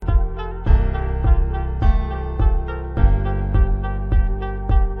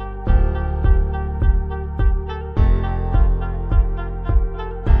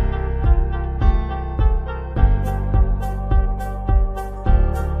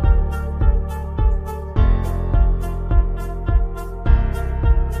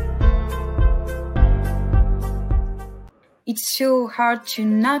it's so hard to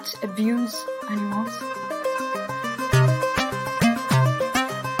not abuse animals.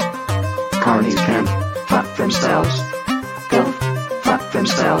 Carnies can't fuck themselves. They'll fuck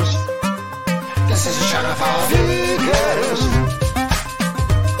themselves. This is a show for vegans.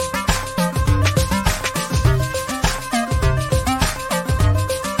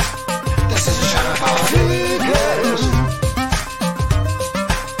 This is a show for vegans.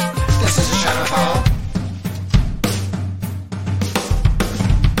 This is a show for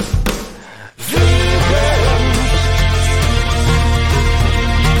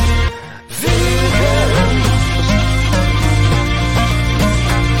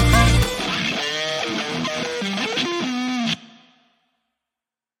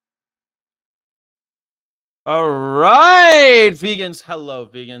All right, vegans. Hello,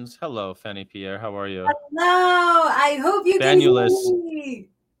 vegans. Hello, Fanny Pierre. How are you? Hello. I hope you can hear me.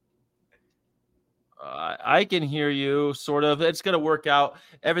 I can hear you, sort of. It's going to work out.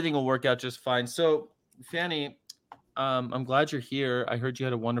 Everything will work out just fine. So, Fanny, I'm glad you're here. I heard you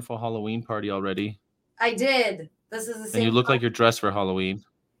had a wonderful Halloween party already. I did. This is the same. And you look like you're dressed for Halloween.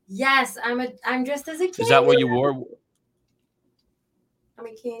 Yes, I'm dressed as a kangaroo. Is that what you wore? I'm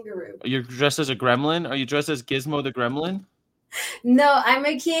a kangaroo. You're dressed as a gremlin? Are you dressed as Gizmo the gremlin? No, I'm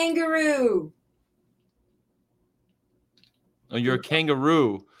a kangaroo. Oh, you're a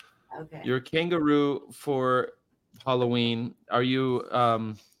kangaroo. Okay. You're a kangaroo for Halloween. Are you,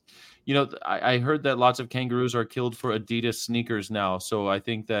 I heard that lots of kangaroos are killed for Adidas sneakers now. So I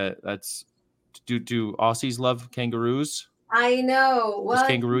think that's, do Aussies love kangaroos? I know. Well,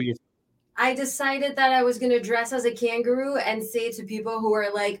 kangaroo I decided that I was going to dress as a kangaroo and say to people who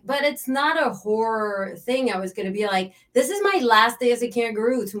are like, but it's not a horror thing. I was going to be like, this is my last day as a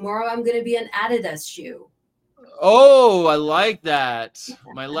kangaroo. Tomorrow I'm going to be an Adidas shoe. Oh, I like that.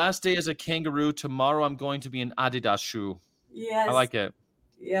 My last day as a kangaroo. Tomorrow I'm going to be an Adidas shoe. Yes. I like it.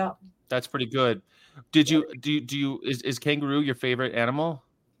 Yeah. That's pretty good. Is kangaroo your favorite animal?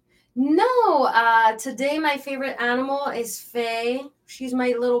 No, today my favorite animal is Faye. She's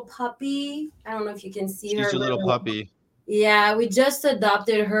my little puppy. I don't know if you can see her. She's your little puppy. Yeah, we just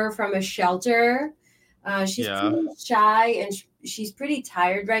adopted her from a shelter. She's pretty shy and she's pretty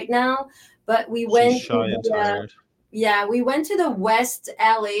tired right now. But we went. She's shy and tired. Yeah, we went to the West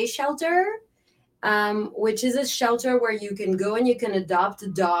LA shelter, which is a shelter where you can go and you can adopt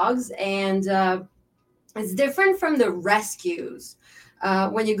dogs, and it's different from the rescues.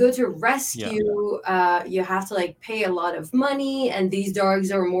 When you go to rescue, you have to pay a lot of money, and these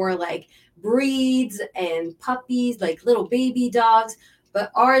dogs are more like breeds and puppies, like little baby dogs.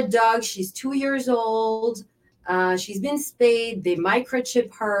 But our dog, she's 2 years old. She's been spayed. They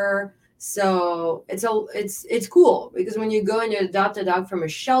microchip her, so it's cool because when you go and you adopt a dog from a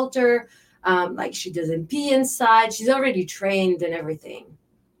shelter, she doesn't pee inside. She's already trained and everything.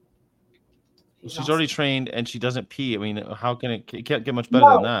 She's already trained and she doesn't pee. I mean, how can it can't get much better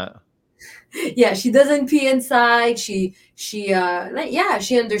than that? Yeah, she doesn't pee inside. She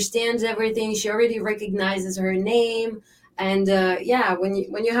understands everything. She already recognizes her name. And when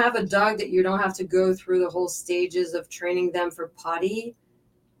you have a dog that you don't have to go through the whole stages of training them for potty,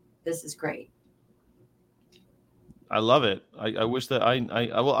 this is great. I love it. I wish that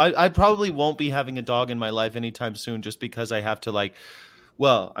I probably won't be having a dog in my life anytime soon just because I have to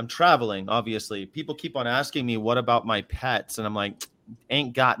well, I'm traveling, obviously. People keep on asking me, what about my pets? And I'm like,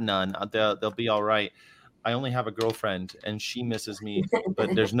 ain't got none. They'll be all right. I only have a girlfriend, and she misses me,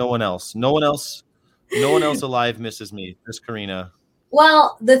 but there's no one else. No one else alive misses me. Just Karina.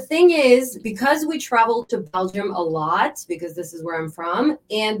 Well, the thing is, because we travel to Belgium a lot, because this is where I'm from,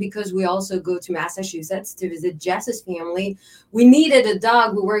 and because we also go to Massachusetts to visit Jess's family, we needed a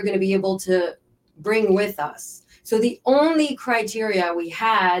dog we were going to be able to bring with us. So the only criteria we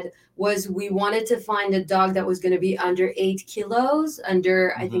had was we wanted to find a dog that was going to be under 8 kilos,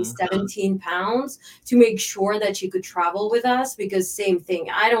 under, I think, 17 pounds, to make sure that she could travel with us, because same thing.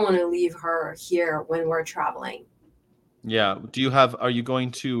 I don't want to leave her here when we're traveling. Yeah. Are you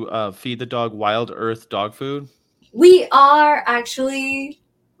going to feed the dog Wild Earth dog food? We are actually.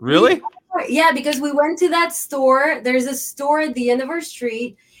 Really? Yeah, because we went to that store. There's a store at the end of our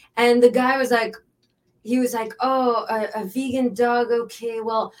street, and the guy was like, oh, a vegan dog. Okay,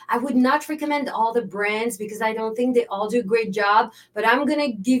 well, I would not recommend all the brands because I don't think they all do a great job, but I'm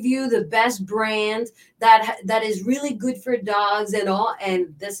going to give you the best brand that is really good for dogs and all.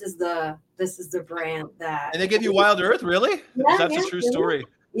 And this is the brand that. And they give you Wild Earth, really? Yeah, that's a true story.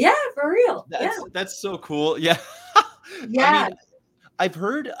 Yeah, for real. That's so cool. Yeah. Yeah. I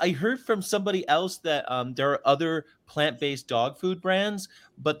heard from somebody else that there are other plant-based dog food brands,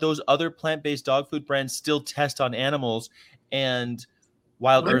 but those other plant-based dog food brands still test on animals, and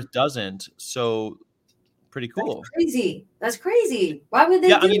Wild What? Earth doesn't. So pretty cool. That's crazy. Why would they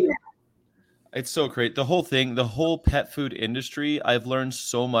Yeah, do I mean, that? it's so great. The whole thing, the whole pet food industry, I've learned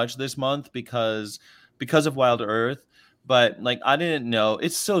so much this month because of Wild Earth. But like I didn't know.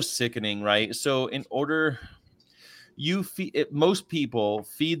 It's so sickening, right? So in order you feed it, most people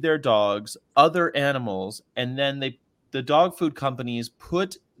feed their dogs other animals, and then the dog food companies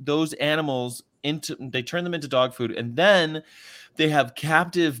put those animals into they turn them into dog food, and then they have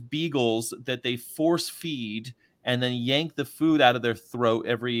captive beagles that they force feed and then yank the food out of their throat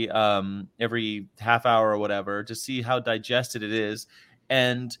every half hour or whatever to see how digested it is.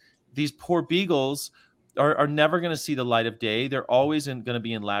 And these poor beagles are never going to see the light of day. They're always going to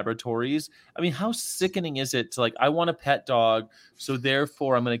be in laboratories. I mean, how sickening is it to like, I want a pet dog, so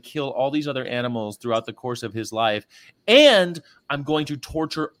therefore I'm going to kill all these other animals throughout the course of his life, and I'm going to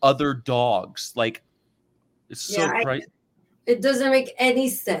torture other dogs. Like, it's so Yeah, crazy. it doesn't make any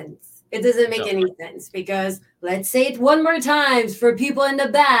sense. It doesn't make No. any sense because let's say it one more time for people in the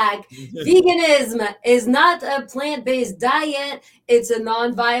back. Veganism is not a plant-based diet. It's a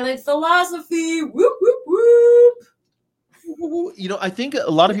non-violent philosophy. Whoop, whoop, whoop. You know, I think a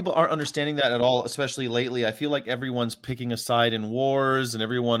lot of people aren't understanding that at all, especially lately. I feel like everyone's picking a side in wars, and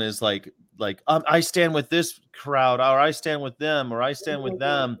everyone is like, I stand with this crowd, or I stand with them, or I stand with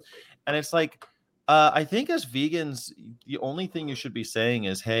them, and it's like, I think as vegans, the only thing you should be saying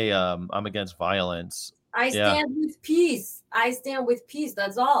is, "Hey, I'm against violence." I Yeah, stand with peace. I stand with peace.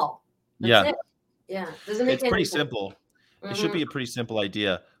 That's all. That's yeah, it. Yeah. Doesn't make it's any pretty sense. simple. It should Mhm. be a pretty simple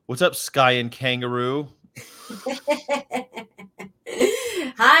idea. What's up, Sky and Kangaroo?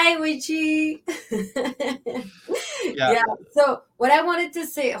 Hi, Witchy. Yeah, Yeah. So what I wanted to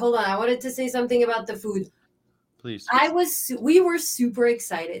say, hold on, I wanted to say something about the food. please. We were super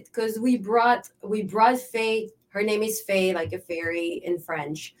excited because we brought Faye. Her name is Faye, like a fairy in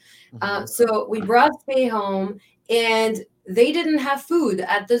French. Mhm. So we brought Faye home, and they didn't have food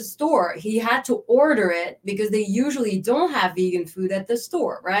at the store. He had to order it because they usually don't have vegan food at the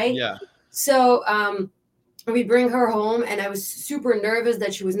store, right? Yeah, So we bring her home, and I was super nervous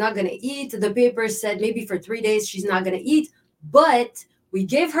that she was not going to eat. The paper said maybe for 3 days she's not going to eat, but we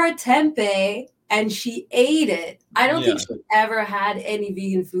gave her tempeh and she ate it. I don't think yeah. she ever had any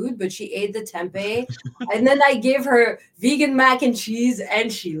vegan food, but she ate the tempeh. And then I gave her vegan mac and cheese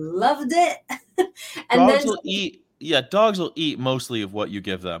and she loved it. And then Dogs will eat. Yeah, dogs will eat mostly of what you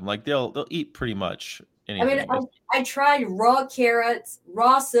give them. Like they'll eat pretty much I mean, anything. I tried raw carrots,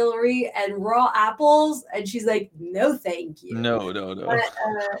 raw celery, and raw apples, and she's like, "No, thank you." No, no, But no.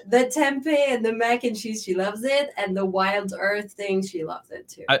 the tempeh and the mac and cheese, she loves it, and the wild earth thing, she loves it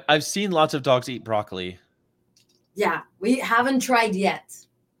too. I've seen lots of dogs eat broccoli. Yeah, we haven't tried yet.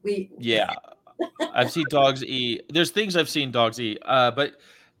 Yeah, I've seen dogs eat. There's things I've seen dogs eat. But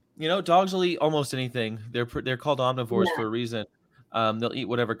you know, dogs will eat almost anything. They're called omnivores Yeah. for a reason. They'll eat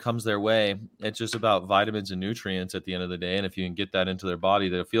whatever comes their way. It's just about vitamins and nutrients at the end of the day, and if you can get that into their body,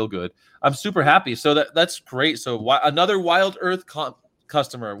 they'll feel good. I'm super happy. So that's great. So another Wild Earth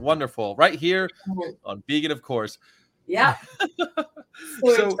customer, wonderful, right here on Vegan, of course. Yeah, so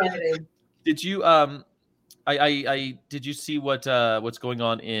So excited. did you I did you see what's going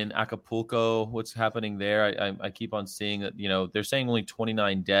on in Acapulco? What's happening there? I keep on seeing that, you know, they're saying only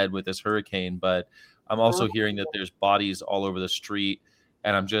 29 dead with this hurricane, but I'm also hearing that there's bodies all over the street,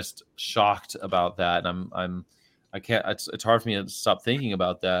 and I'm just shocked about that. And I can't. It's hard for me to stop thinking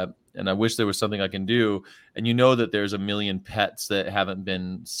about that. And I wish there was something I can do. And you know that there's a million pets that haven't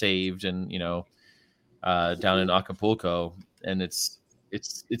been saved, and you know, down in Acapulco, and it's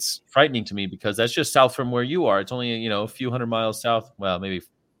frightening to me because that's just south from where you are. It's only, you know, a few hundred miles south. Well, maybe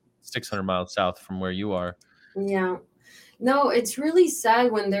 600 miles south from where you are. Yeah. No, it's really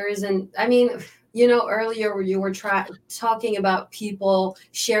sad when there isn't. I mean, earlier you were talking about people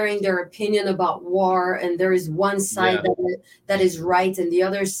sharing their opinion about war, and there is one side Yeah. that is right and the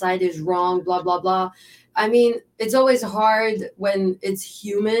other side is wrong, blah, blah, blah. I mean, it's always hard when it's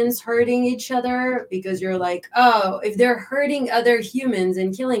humans hurting each other because you're like, oh, if they're hurting other humans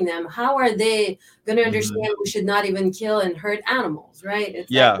and killing them, how are they going to understand we should not even kill and hurt animals, right?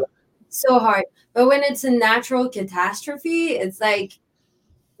 It's like Yeah. so hard. But when it's a natural catastrophe, it's like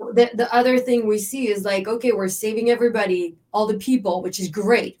the other thing we see is like, okay, we're saving everybody, all the people, which is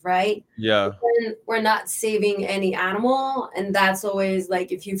great, right? Yeah. When we're not saving any animal, and that's always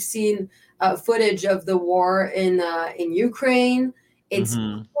like if you've seen footage of the war in Ukraine, it's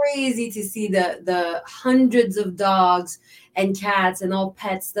Mhm. crazy to see the hundreds of dogs and cats and all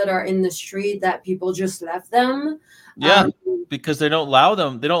pets that are in the street that people just left them. Yeah. Because they don't allow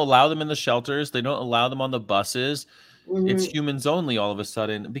them. They don't allow them in the shelters. They don't allow them on the buses. it's humans only all of a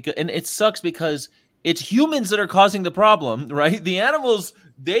sudden, and it sucks because it's humans that are causing the problem, right? The animals,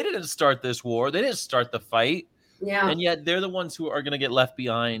 they didn't start this war, they didn't start the fight, Yeah. and yet they're the ones who are going to get left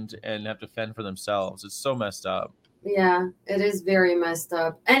behind and have to fend for themselves. It's so messed up. Yeah, it is very messed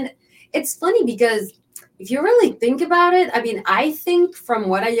up. And it's funny because if you really think about it, I mean, I think from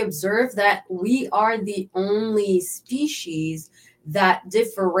what I observe that we are the only species that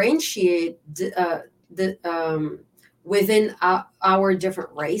differentiate within our different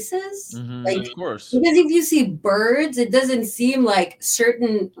races. Like, Of course. because if you see birds, it doesn't seem like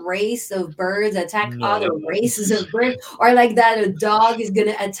certain race of birds attack other races of birds, or like that a dog is going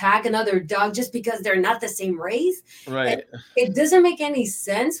to attack another dog just because they're not the same race. Right. It doesn't make any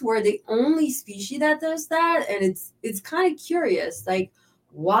sense. We're the only species that does that, and it's kind of curious. Like,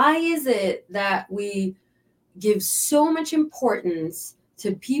 why is it that we give so much importance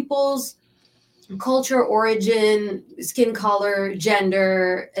to people's culture, origin, skin color,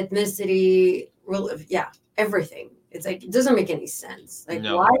 gender, ethnicity, everything? It's like, it doesn't make any sense. Like,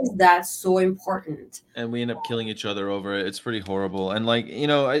 No. why is that so important? And we end up killing each other over it. It's pretty horrible. And like,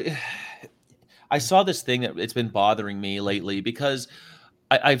 I saw this thing that it's been bothering me lately because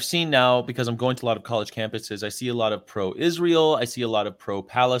I've seen now, because I'm going to a lot of college campuses, I see a lot of pro-Israel, I see a lot of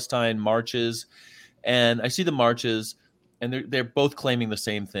pro-Palestine marches, and I see the marches, and they're both claiming the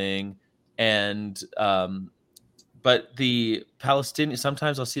same thing. And but the Palestinian,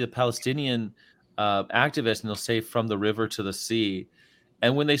 sometimes I'll see the Palestinian activists, and they'll say from the river to the sea.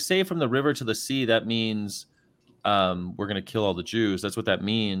 And when they say from the river to the sea, that means we're going to kill all the Jews. That's what that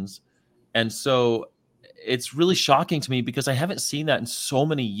means. And so it's really shocking to me because I haven't seen that in so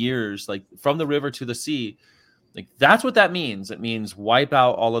many years, like from the river to the sea. Like, that's what that means. It means wipe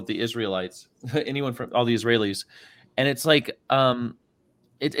out all of the Israelites, anyone from all the Israelis. And it's like,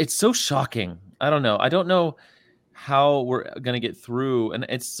 it's so shocking. I don't know. I don't know how we're going to get through. And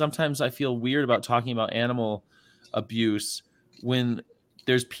it's sometimes I feel weird about talking about animal abuse when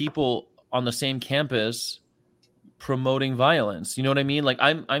there's people on the same campus promoting violence. You know what I mean? Like,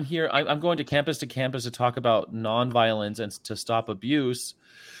 I'm here, I'm going to campus to talk about nonviolence and to stop abuse,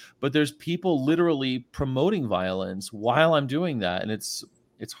 but there's people literally promoting violence while I'm doing that. And it's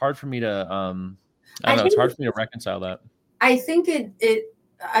hard for me to, I don't know, it's hard for me to reconcile that. I think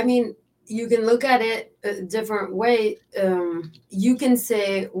I mean, you can look at it a different way. You can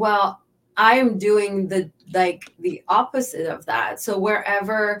say, well, I'm doing the opposite of that. So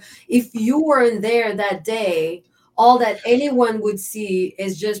wherever, if you weren't there that day, all that anyone would see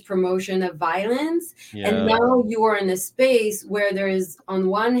is just promotion of violence. Yeah. And now you are in a space where there is, on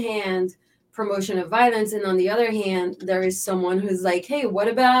one hand, promotion of violence, and on the other hand, there is someone who's like, hey, what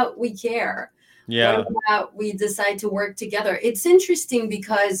about we care? Yeah. What about we decide to work together? It's interesting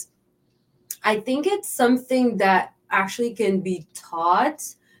because I think it's something that actually can be taught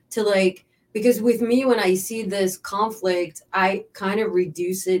to, like, because with me, when I see this conflict, I kind of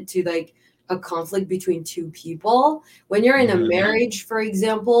reduce it to like a conflict between two people. When you're in a marriage, for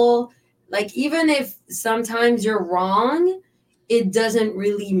example, like, even if sometimes you're wrong, it doesn't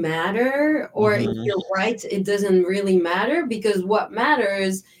really matter. Or if you're right, it doesn't really matter, because what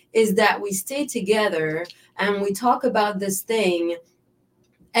matters is that we stay together and we talk about this thing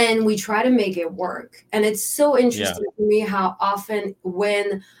and we try to make it work. And it's so interesting to me how often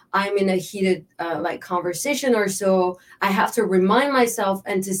when I'm in a heated like conversation or so, I have to remind myself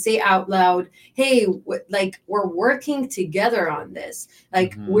and to say out loud, hey, like, we're working together on this.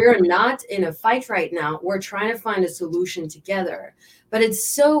 Like, we're not in a fight right now. We're trying to find a solution together. But it's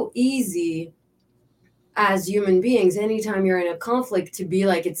so easy as human beings, anytime you're in a conflict, to be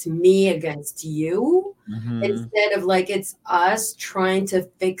like, it's me against you, instead of like, it's us trying to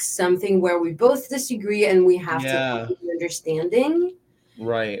fix something where we both disagree and we have to have an understanding.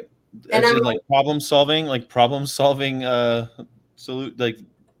 Right. And I'm like problem solving, like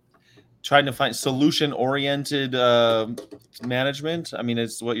trying to find solution oriented management. I mean,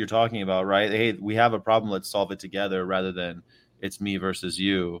 it's what you're talking about, right? Hey, we have a problem, let's solve it together, rather than it's me versus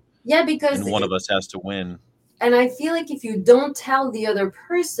you. Yeah, because one of us has to win. And I feel like if you don't tell the other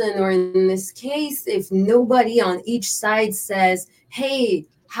person, or in this case, if nobody on each side says, hey,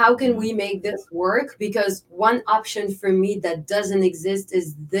 how can we make this work? Because one option for me that doesn't exist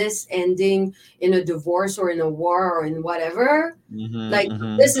is this ending in a divorce or in a war or in whatever.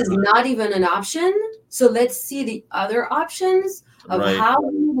 This is not even an option. So let's see the other options of how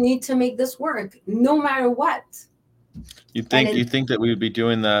we need to make this work, no matter what. You think that we would be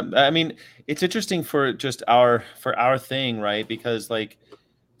doing that? I mean, it's interesting for just our thing, right? Because like,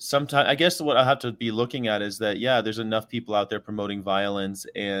 sometimes I guess what I have to be looking at is that there's enough people out there promoting violence,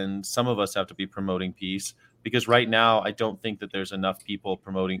 and some of us have to be promoting peace, because right now I don't think that there's enough people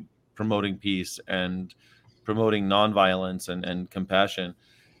promoting peace and promoting nonviolence and compassion.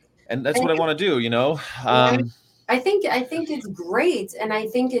 And that's what I want to do, you know. I think it's great, and I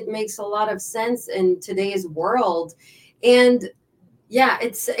think it makes a lot of sense in today's world. And yeah,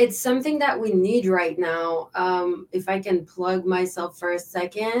 it's something that we need right now. If I can plug myself for a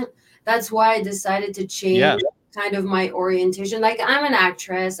second, that's why I decided to Yeah. change kind of my orientation. Like, I'm an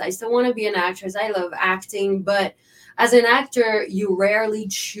actress. I still want to be an actress. I love acting, but as an actor, you rarely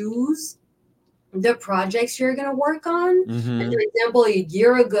choose the projects you're going to work on. Mhm. For example, a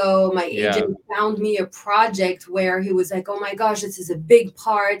year ago, my Yeah. agent found me a project where he was like, oh my gosh, this is a big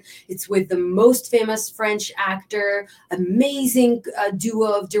part. It's with the most famous French actor, amazing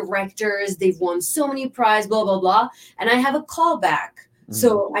duo of directors. They've won so many prizes, blah, blah, blah. And I have a callback.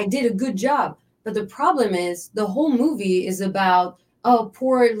 So I did a good job. But the problem is the whole movie is about, oh,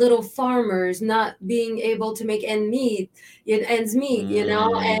 poor little farmers not being able to make ends meet,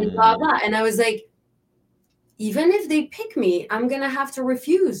 and blah, blah. And I was like, even if they pick me, I'm going to have to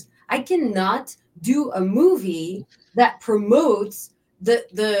refuse. I cannot do a movie that promotes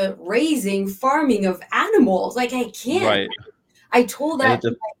the raising, farming of animals. Like, I can't. Right. I told And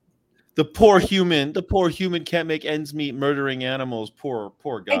that. the poor human can't make ends meet murdering animals. Poor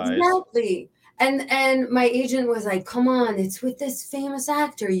guys. Exactly. And my agent was like, come on, it's with this famous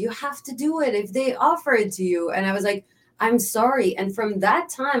actor. You have to do it if they offer it to you. And I was like, I'm sorry. And from that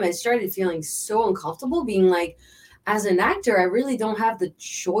time, I started feeling so uncomfortable, being like, as an actor, I really don't have the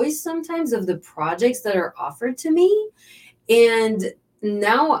choice sometimes of the projects that are offered to me. And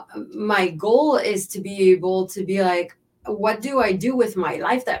now my goal is to be able to be like, what do I do with my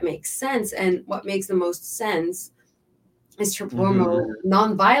life that makes sense? And what makes the most sense is to promote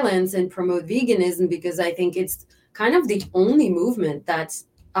nonviolence and promote veganism, because I think it's kind of the only movement that's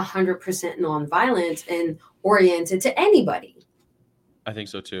 100% nonviolent and oriented to anybody. I think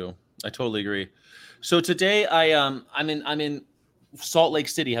so too. I totally agree. So today I'm in Salt Lake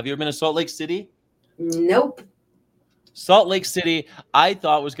City. Have you ever been to Salt Lake City? Nope. Salt Lake City, I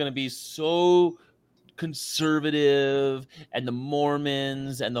thought was going to be so conservative and the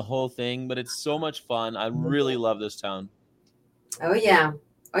Mormons and the whole thing, but it's so much fun. I really love this town. Oh yeah.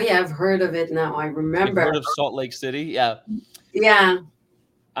 I've heard of it now. I You've remember. heard of Salt Lake City? Yeah. Yeah.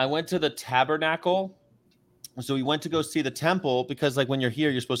 I went to the Tabernacle. So we went to go see the temple because, like, when you're here,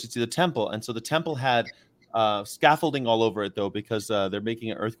 you're supposed to see the temple. And so the temple had scaffolding all over it, though, because they're making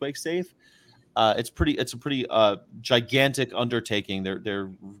it earthquake safe. It's a pretty gigantic undertaking.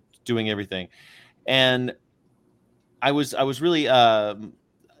 They're doing everything. And I was really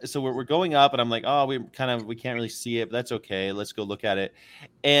so we're going up, and I'm like, oh, we can't really see it, but that's okay. Let's go look at it.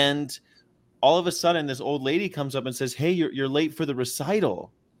 And all of a sudden, this old lady comes up and says, hey, you're late for the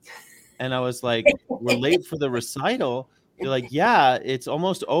recital. And I was like, we're late for the recital? They're like, yeah, it's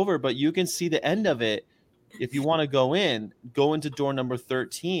almost over, but you can see the end of it. If you want to go into door number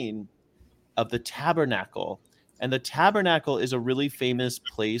 13 of the Tabernacle. And the Tabernacle is a really famous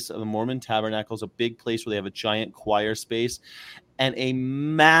place. The Mormon Tabernacle is a big place where they have a giant choir space and a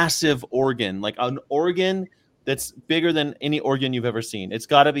massive organ, like an organ that's bigger than any organ you've ever seen. It's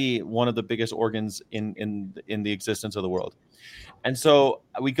got to be one of the biggest organs in the existence of the world. And so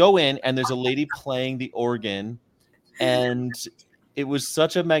we go in, and there's a lady playing the organ, and it was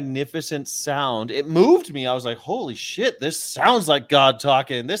such a magnificent sound. It moved me. I was like, holy shit, this sounds like God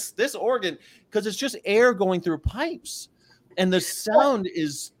talking. This organ, because it's just air going through pipes. And the sound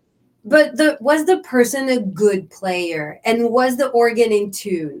is... But was the person a good player, and was the organ in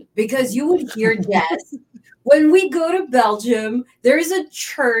tune? Because you would hear jazz. When we go to Belgium, there is a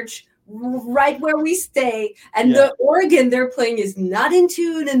church right where we stay, and the organ they're playing is not in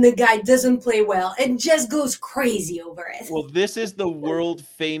tune, and the guy doesn't play well and just goes crazy over it. Well, this is the world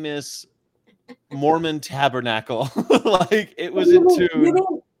famous Mormon Tabernacle. Like, it was in tune.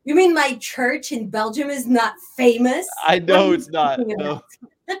 You mean my church in Belgium is not famous? I know it's not. No.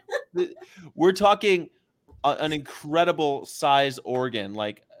 We're talking an incredible size organ.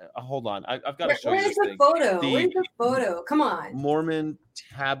 Like, hold on, I've got to show you this thing. Where's the photo? Come on. Mormon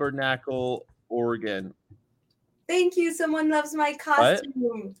Tabernacle organ. Thank you. Someone loves my costume.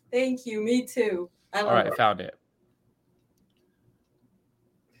 What? Thank you. Me too. All right, I found it.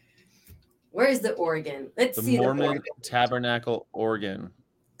 Where's the organ? Let's see the Mormon Mormon Tabernacle organ.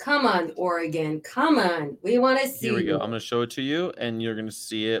 Come on, Oregon. Come on. We want to see. Here we go. I'm going to show it to you, and you're going to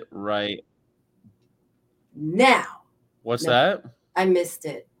see it right now. What's that? I missed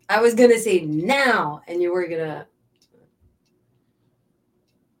it. I was going to say now, and you were going to.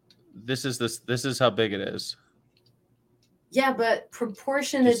 This is how big it is. Yeah, but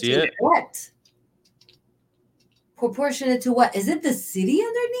proportionate to what? Proportionate to what? Is it the city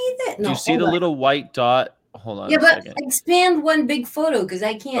underneath it? Do No, you see hold the on. little white dot? Hold on Yeah, a but second. expand one big photo because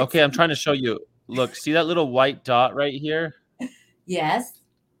I can't. Okay, I'm trying to show you. Look, see that little white dot right here? Yes.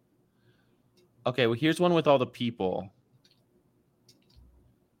 Okay, well here's one with all the people.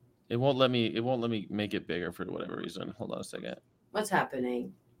 It won't let me make it bigger for whatever reason. Hold on a second. What's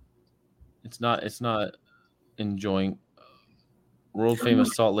happening? It's not enjoying world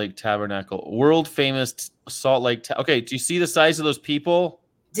famous Salt Lake Tabernacle. World famous Salt Lake Okay, do you see the size of those people?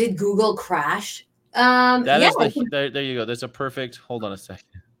 Did Google crash? That Yeah. is there you go. That's a perfect. Hold on a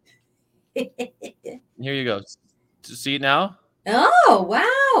second. Here you go. See it now? Oh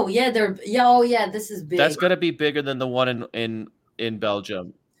wow! Yeah, oh yeah, this is big. That's gonna be bigger than the one in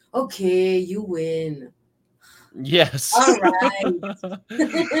Belgium. Okay, you win. Yes. All right.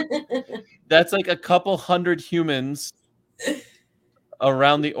 That's like a couple hundred humans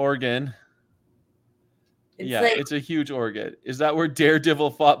around the organ. It's a huge organ. Is that where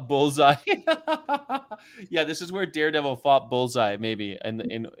Daredevil fought Bullseye? Yeah, this is where Daredevil fought Bullseye, maybe. And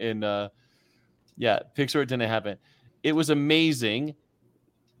picture it didn't happen. It was amazing.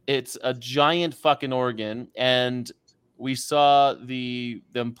 It's a giant fucking organ, and we saw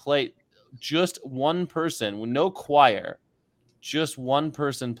them play just one person, with no choir, just one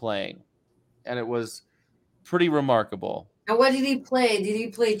person playing, and it was pretty remarkable. And what did he play? Did he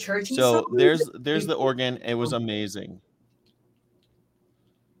play churchy So songs? there's the organ. It was amazing.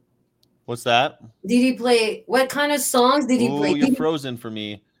 What's that? Did he play what kind of songs did he play? You're frozen for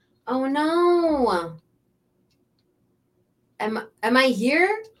me. Oh no. Am I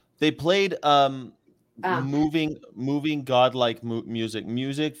here? They played moving godlike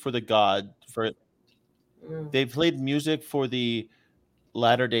music for the god for They played music for the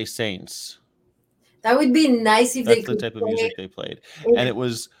Latter-day Saints. That would be nice if That's the type of music they played. And it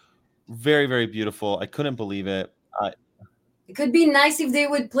was very, very beautiful. I couldn't believe it. It could be nice if they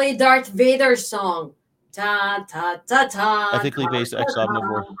would play Darth Vader's song. Ta ta ta ta. Ethically based ex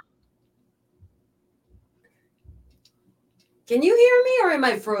omnivore. Can you hear me or am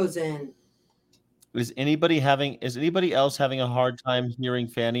I frozen? Is anybody else having a hard time hearing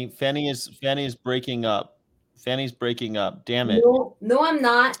Fanny? Fanny is breaking up. Fanny's breaking up. Damn it. No, I'm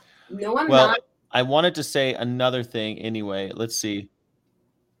not. No, I'm not. I wanted to say another thing anyway. Let's see.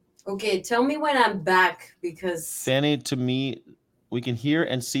 Okay, tell me when I'm back because Fanny, to me, we can hear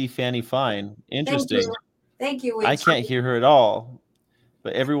and see Fanny fine. Interesting. Thank you. I can't hear her at all,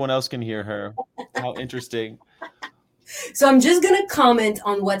 but everyone else can hear her. How interesting. So I'm just gonna comment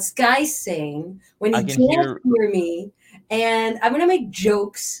on what Sky's saying when he can't hear me, and I'm gonna make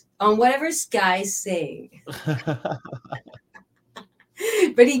jokes on whatever Sky's saying.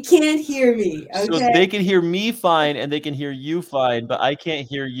 But he can't hear me. Okay? So they can hear me fine and they can hear you fine, but I can't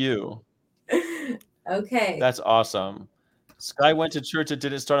hear you. Okay. That's awesome. Sky went to church and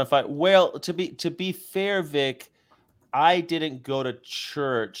didn't start a fight. Well, to be fair, Vic, I didn't go to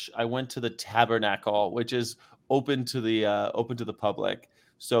church. I went to the tabernacle, which is open to the public.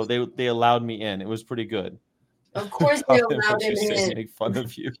 So they allowed me in. It was pretty good. Of course they allowed him in. Make fun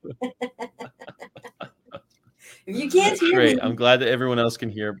of you. If you can't hear Great. me, I'm glad that everyone else can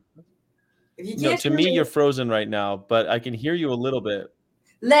hear. if you No, can't to hear me, you're frozen right now, but I can hear you a little bit.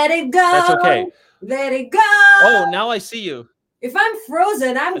 let it go. That's okay. Let it go. Oh, now I see you. If I'm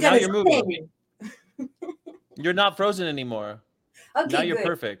frozen, I'm But gonna now you're moving. sing. You're not frozen anymore. Okay, Now you're good.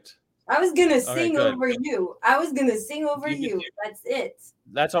 perfect. I was gonna right, sing good. over you. I was gonna sing over you. That's it.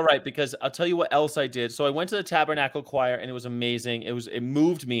 That's all right, because I'll tell you what else I did. So I went to the Tabernacle Choir and it was amazing. It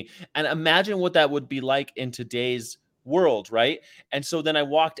moved me. And imagine what that would be like in today's world, right? And so then I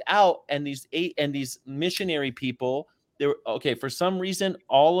walked out and these missionary people, they were okay, for some reason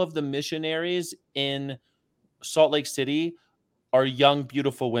all of the missionaries in Salt Lake City are young,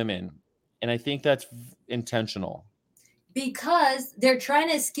 beautiful women. And I think that's intentional. Because they're trying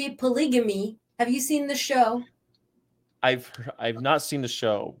to escape polygamy. Have you seen the show? I've not seen the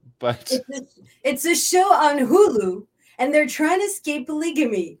show, but It's a show on Hulu, and they're trying to escape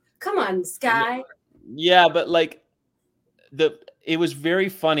polygamy. Come on, Sky. yeah, but like it was very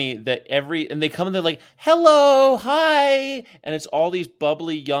funny that and they come and they're like, hello, hi. And it's all these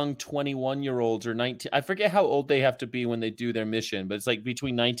bubbly young 21-year-olds or 19. I forget how old they have to be when they do their mission, but it's like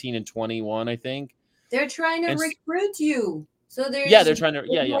between 19 and 21, I think. They're trying to recruit you. So they're trying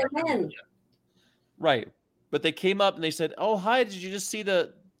to, men. Right. But they came up and they said, oh, hi, did you just see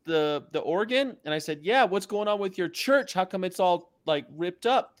the organ? And I said, yeah, what's going on with your church? How come it's all like ripped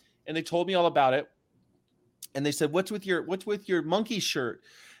up? And they told me all about it. And they said, what's with your monkey shirt?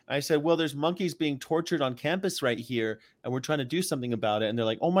 And I said, well, there's monkeys being tortured on campus right here, and we're trying to do something about it. And they're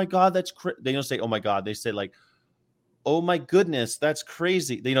like, oh my God, that's they don't say, oh my God. They say like, oh my goodness, that's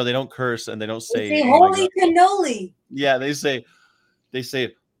crazy. You know, they don't curse and they don't They say, say oh my holy God. cannoli. Yeah, they say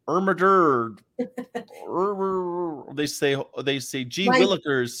Ermadur. They say gee My,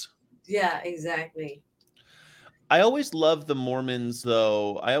 willikers. yeah, exactly. I always love the Mormons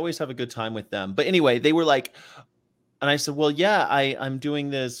though. I always have a good time with them. But anyway, they were like, and I said, well, yeah, I'm doing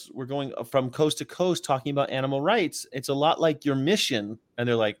this. We're going from coast to coast talking about animal rights. It's a lot like your mission. And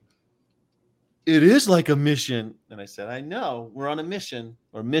they're like, it is like a mission. And I said, I know, we're on a mission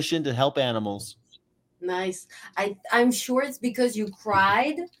or mission to help animals. Nice. I'm sure it's because you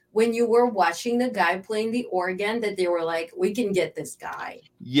cried when you were watching the guy playing the organ that they were like, we can get this guy.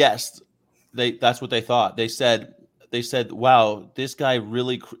 Yes, that's what they thought. They said, wow, this guy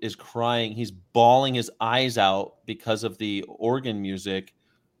really is crying. He's bawling his eyes out because of the organ music.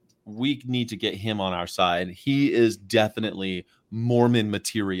 We need to get him on our side. He is definitely Mormon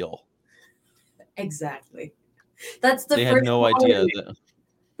material. Exactly. That's the They first had no idea quality.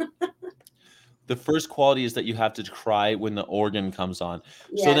 that the first quality is that you have to cry when the organ comes on.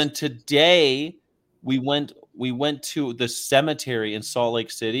 So Yes. then today we went to the cemetery in Salt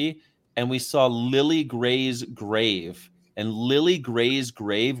Lake City and we saw Lily Gray's grave. And Lily Gray's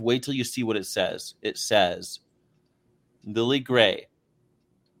grave, wait till you see what it says. It says, Lily Gray,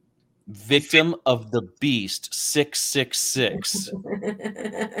 victim of the beast 666.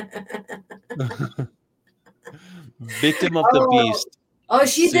 Victim of the beast. Oh,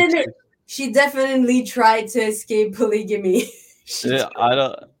 she Six- didn't. She definitely tried to escape polygamy. Yeah, I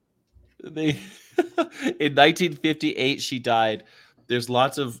don't. They in 1958 she died. There's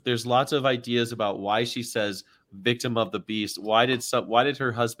lots of ideas about why she says victim of the beast. Why did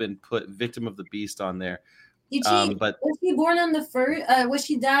her husband put victim of the beast on there? But Was she born on the first? Was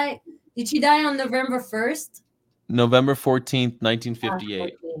she die? Did she die on November 1st? November 14th,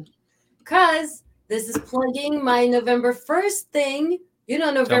 1958. Because this is plugging my November 1st thing. You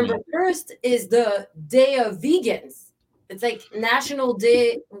know, November 1st is the day of vegans. It's like National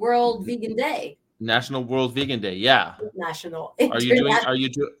Day, World Vegan Day. National World Vegan Day. Yeah. National. Are you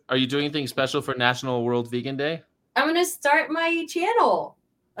doing anything special for National World Vegan Day? I'm gonna start my channel.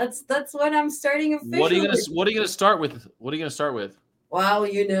 That's what I'm starting officially. What are you gonna start with? What are you gonna start with? Well,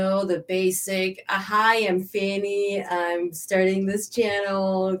 you know, the basic. Hi, I'm Fanny. I'm starting this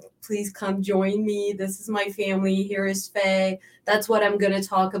channel. Please come join me. This is my family. Here is Faye. That's what I'm going to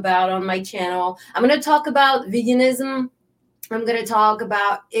talk about on my channel. I'm going to talk about veganism. I'm going to talk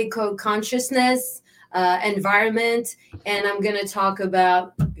about eco-consciousness, environment, and I'm going to talk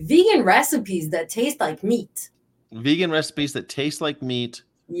about vegan recipes that taste like meat. Vegan recipes that taste like meat.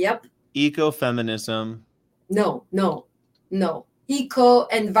 Yep. Ecofeminism. No.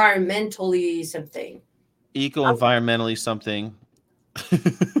 Eco-environmentally something. Eco-environmentally something.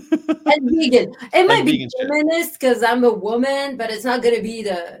 And vegan. It might be vegan feminist because I'm a woman, but it's not going to be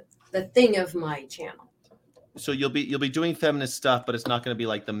the thing of my channel. So you'll be doing feminist stuff, but it's not going to be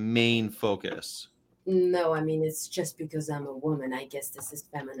like the main focus. No, I mean it's just because I'm a woman. I guess this is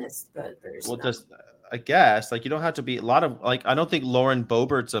feminist, but there's I guess like you don't have to be a lot of like. I don't think Lauren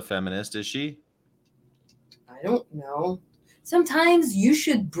Boebert's a feminist, is she? I don't know. Sometimes you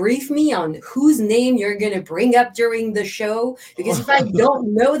should brief me on whose name you're going to bring up during the show, because if I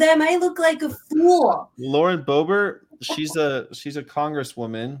don't know them, I look like a fool. Lauren Boebert, she's a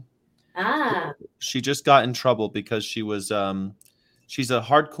congresswoman. Ah. She just got in trouble because she was she's a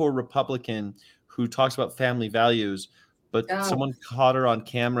hardcore Republican who talks about family values, but someone caught her on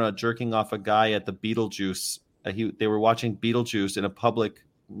camera jerking off a guy at the Beetlejuice. They were watching Beetlejuice in a public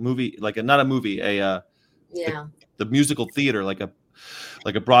movie, the musical theater, like a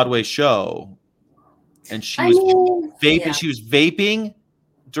Broadway show, and she was vaping. Yeah. She was vaping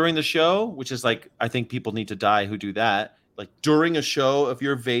during the show, which is like, I think people need to die who do that. Like during a show, if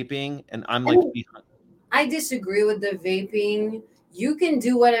you're vaping, and I'm like, I disagree with the vaping. You can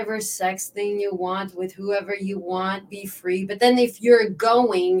do whatever sex thing you want with whoever you want, be free. But then if you're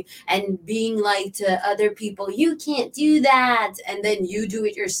going and being like to other people, you can't do that, and then you do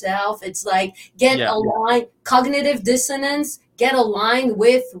it yourself, it's like aligned, cognitive dissonance, get aligned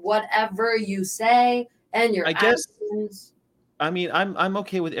with whatever you say and your actions. I mean, I'm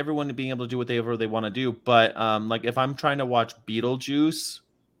okay with everyone being able to do whatever they want to do, but like if I'm trying to watch Beetlejuice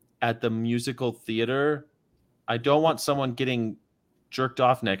at the musical theater, I don't want someone getting jerked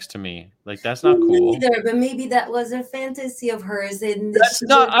off next to me. Like that's not cool. Either, but maybe that was a fantasy of hers. And that's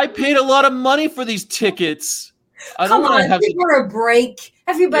not. I paid a lot of money for these tickets. I Come don't want on, to have give her a break.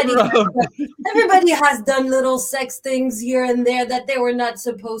 Everybody to. everybody has done little sex things here and there that they were not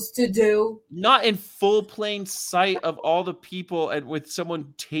supposed to do. Not in full plain sight of all the people and with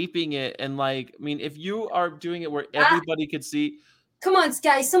someone taping it. And like, I mean, if you are doing it where everybody could see. Come on,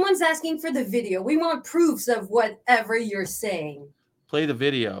 Sky. Someone's asking for the video. We want proofs of whatever you're saying. Play the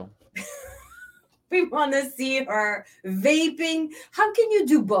video. We want to see her vaping. How can you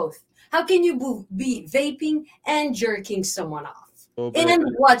do both? How can you be vaping and jerking someone off? And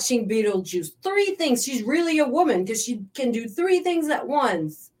watching Beetlejuice? 3 things. She's really a woman because she can do 3 things at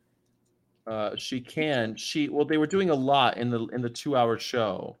once. She can. Well, they were doing a lot in the 2-hour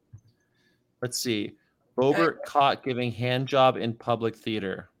show. Let's see. Bobert caught giving hand job in public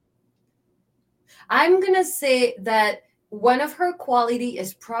theater. I'm gonna say that one of her quality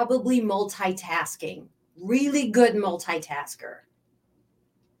is probably multitasking. Really good multitasker.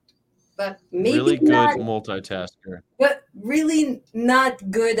 But maybe really good not, multitasker. but really not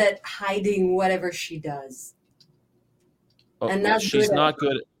good at hiding whatever she does. Oh, And not she's good not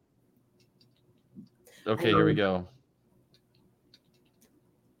good. Okay, here we go.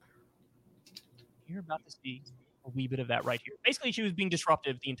 You're about to see a wee bit of that right here. Basically, she was being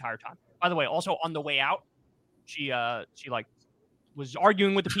disruptive the entire time. By the way, also on the way out, she like was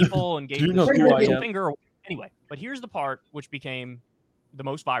arguing with the people and gave the finger. Anyway, but here's the part which became the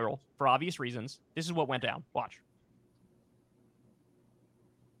most viral for obvious reasons. This is what went down. Watch.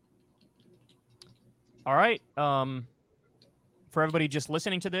 All right. For everybody just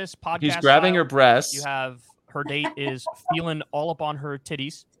listening to this podcast, he's grabbing her breasts. You have her date is feeling all up on her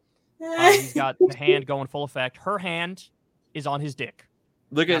titties. He's got the hand going full effect. Her hand is on his dick.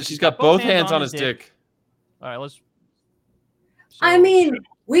 Look at she's got both hands on his dick. All right, let's. I mean,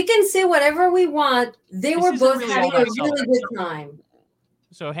 we can say whatever we want. They were both having a really good time.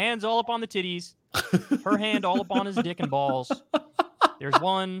 So hands all up on the titties. Her hand all up on his dick and balls. There's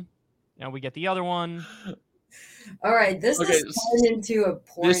one. Now we get the other one. All right, this is turning into a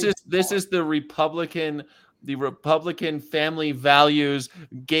porn. This is the Republican family values.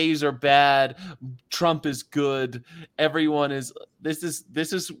 Gays are bad. Trump is good. Everyone is. This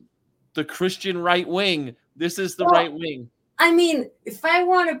is the Christian right wing. This is the right wing. I mean, if I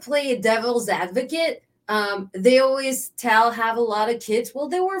want to play a devil's advocate, they always have a lot of kids. Well,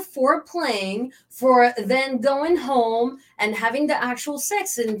 they were foreplaying for then going home and having the actual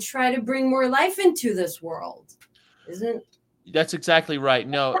sex and try to bring more life into this world. Isn't that's exactly right?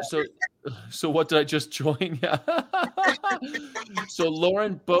 No, so what did I just join? So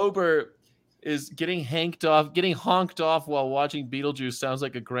Lauren Boebert is getting honked off while watching Beetlejuice. Sounds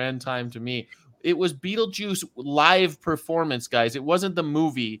like a grand time to me. It was Beetlejuice live performance, guys. It wasn't the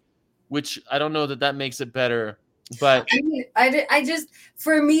movie, which I don't know that makes it better. But I just,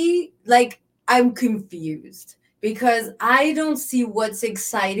 for me, like, I'm confused because I don't see what's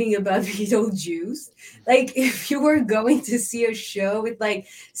exciting about Beetlejuice. Like, if you were going to see a show with like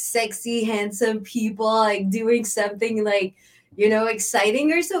sexy, handsome people, like doing something like, you know,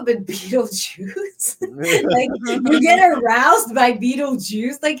 exciting or so, but Beetlejuice, like you get aroused by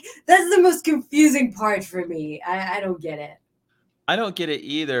Beetlejuice. Like, that's the most confusing part for me. I don't get it. I don't get it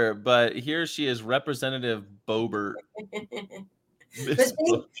either, but here she is, Representative Boebert.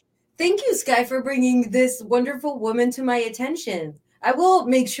 Thank you, Sky, for bringing this wonderful woman to my attention. I will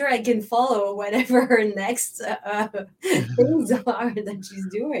make sure I can follow whatever her next things are that she's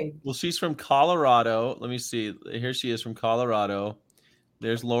doing. Well, she's from Colorado. Let me see. Here she is from Colorado.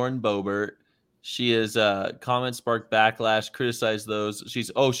 There's Lauren Boebert. She is comments sparked backlash, criticized those. She's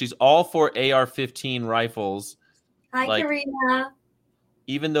all for AR-15 rifles. Hi, Karina.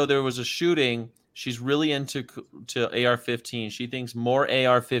 Even though there was a shooting, she's really into AR-15. She thinks more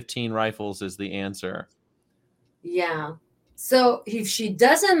AR-15 rifles is the answer. Yeah. So if she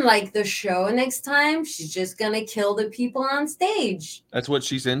doesn't like the show next time, she's just going to kill the people on stage. That's what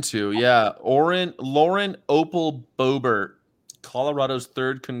she's into. Yeah. Lauren Opal Boebert, Colorado's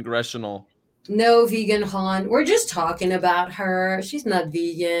 3rd congressional. No vegan Han. We're just talking about her. She's not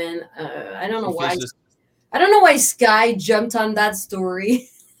vegan. I don't know why. I don't know why Sky jumped on that story.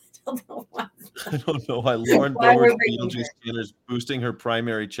 I don't know why Lauren Boebert's Beetlejuice Taylor is boosting her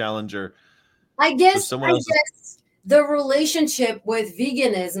primary challenger. I guess the relationship with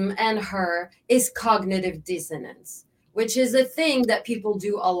veganism and her is cognitive dissonance, which is a thing that people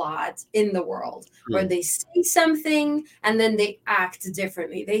do a lot in the world, where they say something and then they act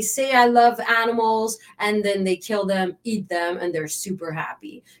differently. They say, I love animals, and then they kill them, eat them, and they're super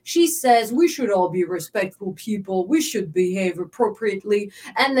happy. She says, we should all be respectful people. We should behave appropriately.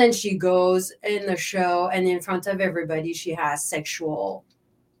 And then she goes in the show, and in front of everybody, she has sexual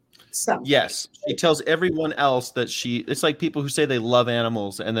something. Yes, she tells everyone else that it's like people who say they love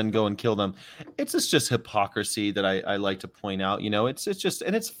animals and then go and kill them. It's just hypocrisy that I like to point out. It's just,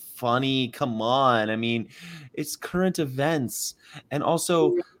 and it's funny. Come on. I mean, it's current events. And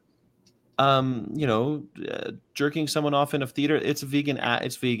also, jerking someone off in a theater, it's vegan.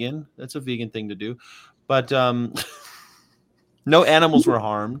 It's vegan. That's a vegan thing to do. But no animals were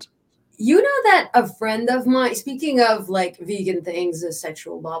harmed. You know that a friend of mine, speaking of like vegan things,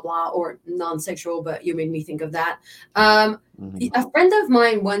 sexual, blah, blah, or non-sexual, but you made me think of that. A friend of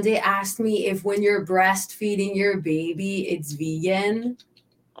mine one day asked me if when you're breastfeeding your baby, it's vegan.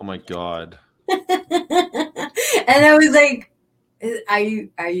 Oh my God. And I was like, are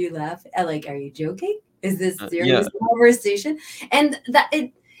you laughing? Like, are you joking? Is this serious conversation? And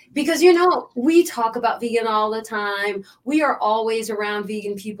because we talk about vegan all the time. We are always around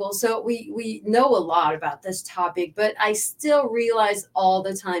vegan people, so we know a lot about this topic. But I still realize all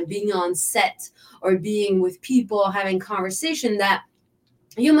the time, being on set or being with people having conversation, that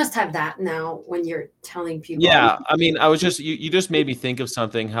you must have that now when you're telling people. Yeah, I mean, I was just you just made me think of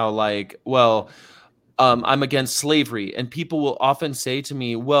something. How like, well, I'm against slavery, and people will often say to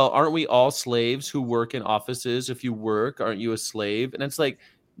me, "Well, aren't we all slaves who work in offices? If you work, aren't you a slave?" And it's like,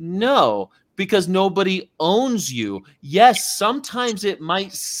 no, because nobody owns you. Yes, sometimes it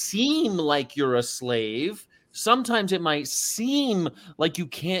might seem like you're a slave. Sometimes it might seem like you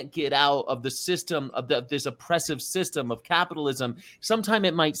can't get out of the system of this oppressive system of capitalism. Sometimes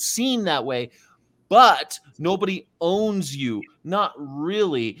it might seem that way, but nobody owns you, not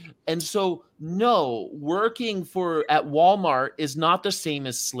really. And so, no, working at Walmart is not the same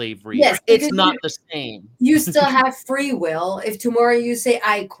as slavery. Yes, it's not the same. You still have free will. If tomorrow you say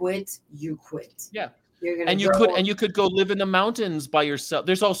I quit, you quit. Yeah. You're gonna you could go live in the mountains by yourself.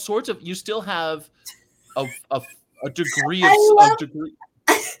 There's all sorts of, you still have a degree of degree.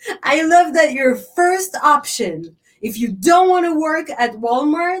 I love that your first option, if you don't want to work at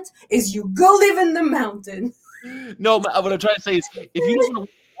Walmart, is you go live in the mountain. No, what I'm trying to say is, if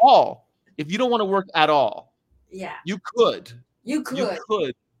you don't want to work at all, yeah, you could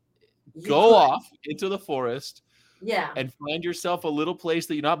go off into the forest, and find yourself a little place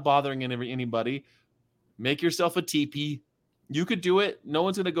that you're not bothering anybody. Make yourself a teepee. You could do it. No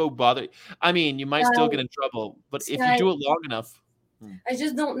one's gonna go bother. I mean, you might still get in trouble, but if you do it long enough. I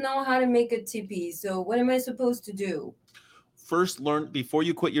just don't know how to make a teepee. So what am I supposed to do? First, before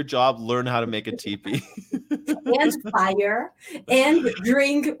you quit your job, learn how to make a teepee. And fire and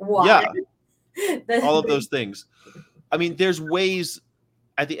drink water. Yeah. All of those things. I mean, there's ways.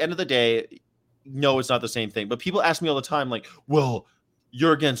 At the end of the day, no, it's not the same thing. But people ask me all the time, like, well,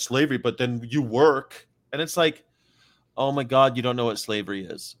 you're against slavery, but then you work. And it's like, oh my God, you don't know what slavery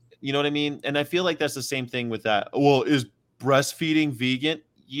is. You know what I mean? And I feel like that's the same thing with that. Well, is breastfeeding vegan?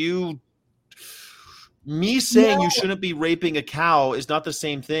 Me saying you shouldn't be raping a cow is not the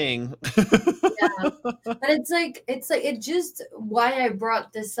same thing. Yeah. But it's like it just, why I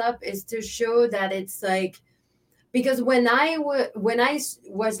brought this up is to show that it's like, because when I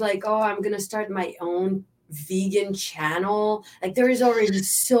was like, oh, I'm gonna start my own vegan channel, like there is already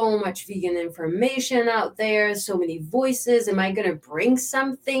so much vegan information out there, so many voices. Am I gonna bring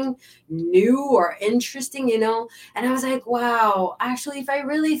something new or interesting, And I was like, wow, actually, if I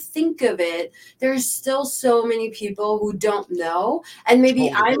really think of it, there's still so many people who don't know, and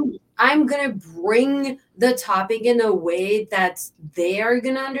maybe I'm gonna bring the topic in a way that they are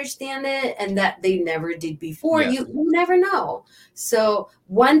gonna understand it and that they never did before. Yes. You never know. So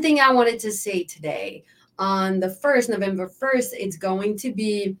one thing I wanted to say today, on the November 1st, it's going to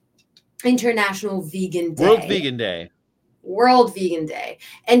be International Vegan Day. World Vegan Day.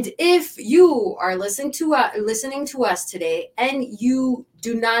 And if you are listening to us today and you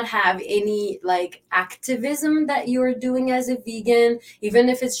do not have any like activism that you're doing as a vegan, even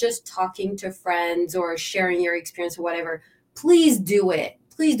if it's just talking to friends or sharing your experience or whatever, please do it.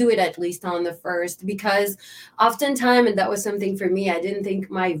 Please do it at least on the 1st, because oftentimes, and that was something for me, I didn't think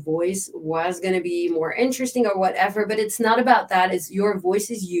my voice was going to be more interesting or whatever, but it's not about that. It's your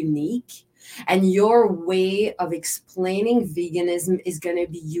voice is unique. And your way of explaining veganism is going to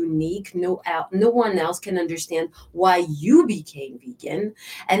be unique. No one else can understand why you became vegan.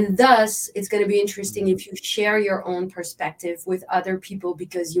 And thus, it's going to be interesting if you share your own perspective with other people,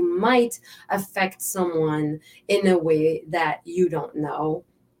 because you might affect someone in a way that you don't know.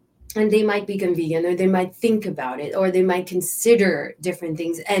 And they might become vegan, or they might think about it, or they might consider different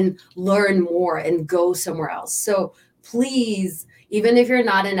things and learn more and go somewhere else. So please, even if you're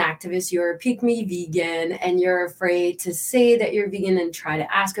not an activist, you're a pick-me vegan and you're afraid to say that you're vegan and try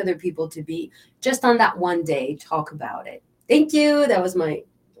to ask other people to be, just on that one day, talk about it. Thank you. That was my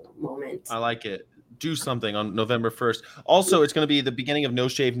moment. I like it. Do something on November 1st. Also, it's going to be the beginning of No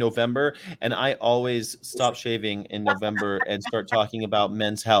Shave November, and I always stop shaving in November and start talking about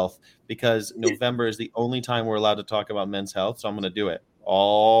men's health because November is the only time we're allowed to talk about men's health. So I'm going to do it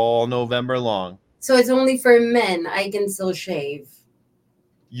all November long. So it's only for men. I can still shave.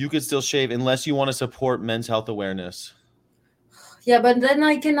 You could still shave unless you want to support men's health awareness. Yeah, but then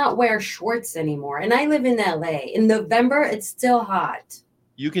I cannot wear shorts anymore. And I live in LA. In November, it's still hot.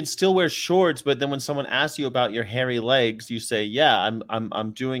 You can still wear shorts, but then when someone asks you about your hairy legs, you say, "Yeah,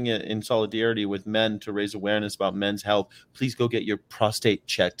 I'm doing it in solidarity with men to raise awareness about men's health. Please go get your prostate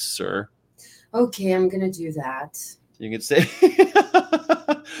checked, sir." Okay, I'm gonna do that. You can say,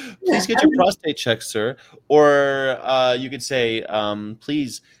 "Please get your prostate checked, sir," or you could say,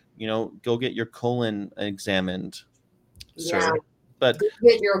 "Please, go get your colon examined, sir." Yeah. But Go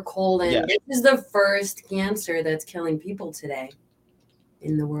get your colon. Yeah. This is the first cancer that's killing people today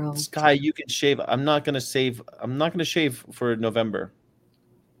in the world. Sky, you can shave. I'm not gonna shave for November.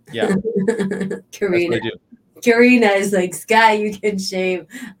 Yeah, that's what I Karina. do. Karina is like, Sky, you can shave.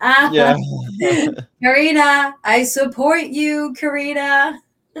 Yeah. Karina, I support you, Karina.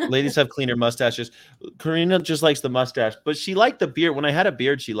 Ladies have cleaner mustaches. Karina just likes the mustache, but she liked the beard. When I had a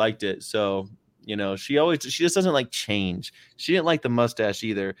beard, she liked it. So, she just doesn't like change. She didn't like the mustache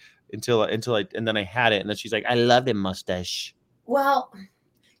either until and then I had it. And then she's like, I love the mustache. Well,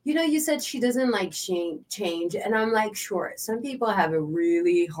 you said she doesn't like change. And I'm like, sure, some people have a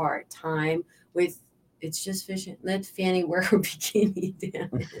really hard time with it's just fishing. Let Fanny wear her bikini. Damn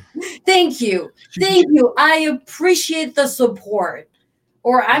it. Thank you. Thank you. I appreciate the support.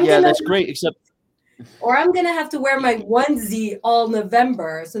 Or that's great. Or I'm gonna have to wear my onesie all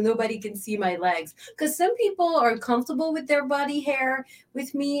November so nobody can see my legs. Because some people are comfortable with their body hair.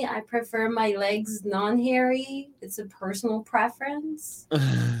 With me, I prefer my legs non-hairy. It's a personal preference.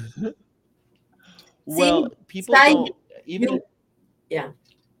 Well, people don't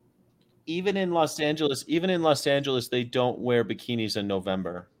even in Los Angeles, they don't wear bikinis in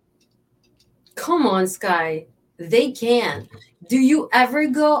November. Come on, Sky. They can. Do you ever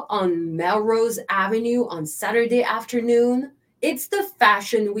go on Melrose Avenue on Saturday afternoon? It's the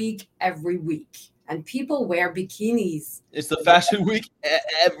fashion week every week, and people wear bikinis. It's the fashion week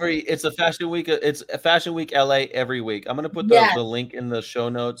It's a fashion week. It's a fashion week LA every week. I'm gonna put the link in the show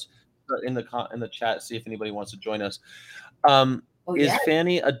notes or in the chat. See if anybody wants to join us. Is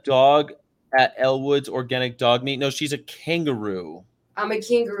Fanny a dog at Elwood's Organic Dog Meat? No, she's a kangaroo. I'm a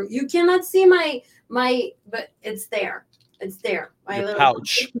kangaroo. You cannot see my, but it's there. It's there. My Your little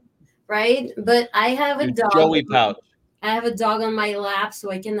pouch, right? But I have a dog. Joey pouch. I have a dog on my lap,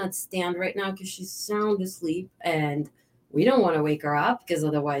 so I cannot stand right now because she's sound asleep, and we don't want to wake her up because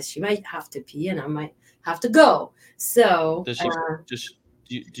otherwise she might have to pee, and I might have to go. So, Does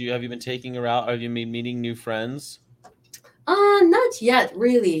she have you been taking her out? Have you been meeting new friends? Not yet,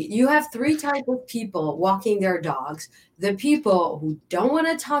 really. You have three types of people walking their dogs. The people who don't want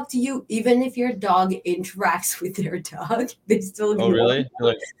to talk to you, even if your dog interacts with their dog, they still do. Oh, really?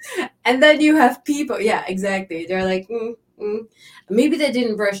 And then you have people, yeah, exactly. They're like, maybe they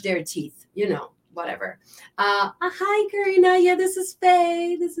didn't brush their teeth, whatever. Hi, Karina. Yeah, this is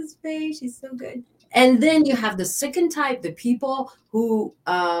Faye. She's so good. And then you have the second type, the people who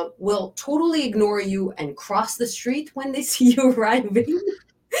will totally ignore you and cross the street when they see you arriving.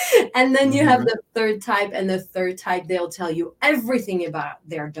 And then you have the third type, and the third type, they'll tell you everything about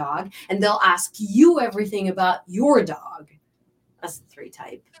their dog, and they'll ask you everything about your dog. That's the three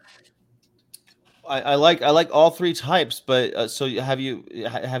type. I like all three types, but so have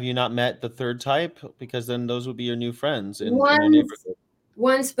you not met the third type? Because then those would be your new friends in your neighborhood.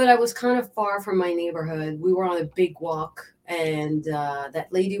 Once, but I was kind of far from my neighborhood. We were on a big walk, and that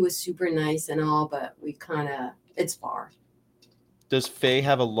lady was super nice and all, but it's far. Does Faye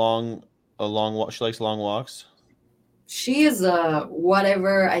have a long walk? She likes long walks. She is a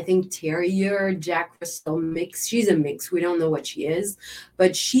whatever, I think terrier, Jack Russell mix. She's a mix. We don't know what she is,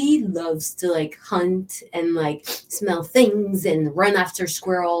 but she loves to hunt and smell things and run after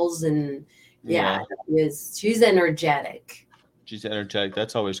squirrels. And she's energetic. She's energetic.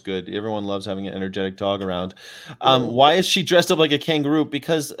 That's always good. Everyone loves having an energetic dog around. Why is she dressed up like a kangaroo?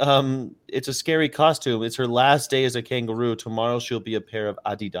 Because it's a scary costume. It's her last day as a kangaroo. Tomorrow she'll be a pair of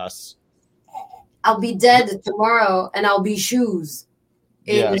Adidas. I'll be dead tomorrow, and I'll be shoes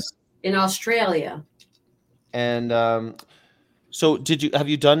in Australia. And so, have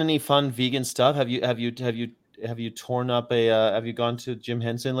you done any fun vegan stuff? Have you torn up have you gone to Jim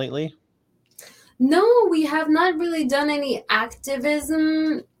Henson lately? No, we have not really done any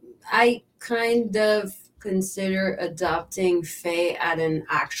activism. I kind of consider adopting Faye at an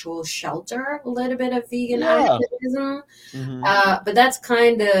actual shelter, a little bit of vegan Yeah. activism. Mhm. But that's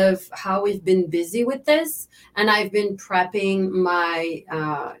kind of how we've been busy with this. And I've been prepping my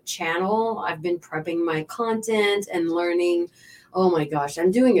channel. I've been prepping my content and learning. Oh my gosh,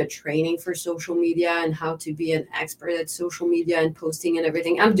 I'm doing a training for social media and how to be an expert at social media and posting and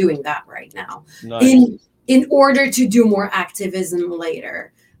everything. I'm doing that right now Nice. in order to do more activism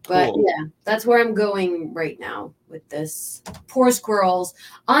later. But Cool. yeah, that's where I'm going right now with this. Poor squirrels.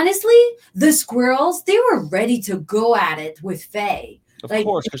 Honestly, the squirrels, they were ready to go at it with Faye. Of Like,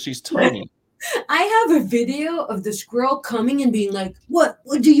 course, because she's tiny. I have a video of the squirrel coming and being like, What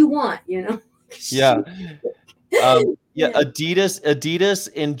do you want? You know? Yeah. Yeah, Yeah. Adidas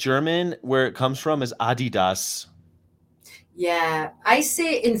in German, where it comes from, is Adidas. Yeah. I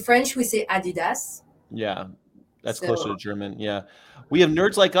say in French, we say Adidas. Yeah, that's So- closer to German. Yeah, we have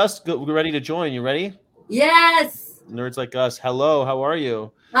nerds like us. We're ready to join. You ready? Yes. Nerds like us. Hello, how are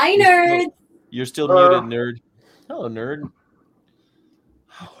you? Hi, You're still- nerds. You're still Hello. muted, nerd. Hello, nerd.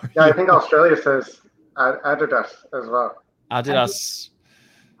 How are Yeah, I you? think Australia says Adidas as well. Adidas.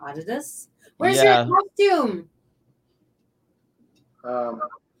 Adidas. Where's Yeah. your costume?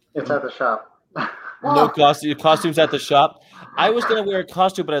 It's at the shop. No Oh. costumes at the shop. I was gonna wear a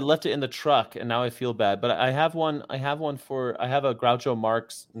costume, but I left it in the truck, and now I feel bad. But I have one. I have a Groucho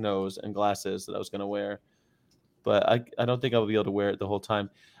Marx nose and glasses that I was gonna wear, but I don't think I'll be able to wear it the whole time.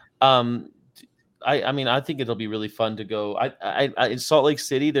 I mean, I think it'll be really fun to go. I in Salt Lake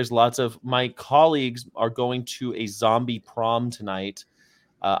City, there's lots of my colleagues are going to a zombie prom tonight.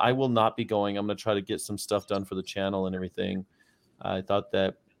 I will not be going. I'm gonna try to get some stuff done for the channel and everything. I thought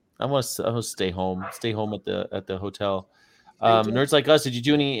that I want to stay home at the hotel. Nerds like us, did you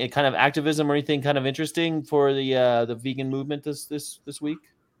do any kind of activism or anything kind of interesting for the vegan movement this week?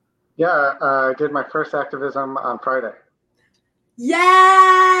 Yeah, I did my first activism on Friday.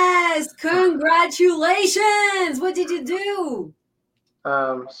 Yes! Congratulations! What did you do?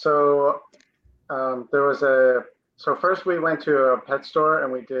 So first we went to a pet store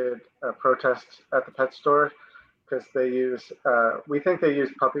and we did a protest at the pet store because we think they use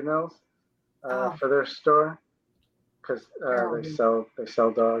puppy mills for their store because they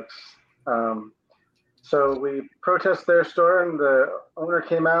sell dogs. So we protest their store and the owner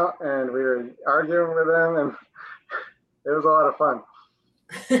came out and we were arguing with him and it was a lot of fun.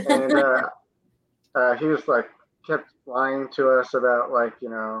 And he was like kept lying to us about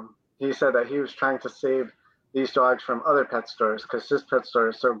he said that he was trying to save these dogs from other pet stores because his pet store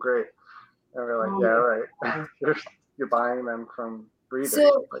is so great. And we're like, yeah, right. You're buying them from breeders.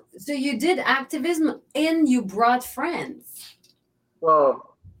 So you did activism and you brought friends.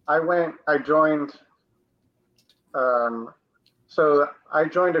 Well, I joined. So I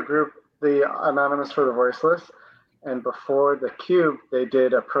joined a group, the Anonymous for the Voiceless, and before the Cube, they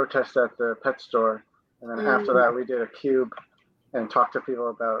did a protest at the pet store, and then after that, we did a Cube and talked to people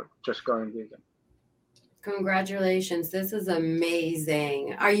about just going vegan. Congratulations! This is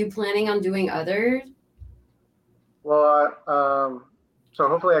amazing. Are you planning on doing others? Well, so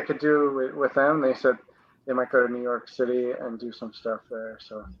hopefully I could do it with them. They said they might go to New York City and do some stuff there,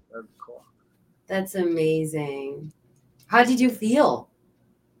 so that'd be cool. That's amazing. How did you feel?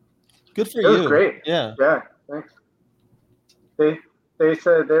 Good for It you. was great. Yeah. Yeah, thanks. They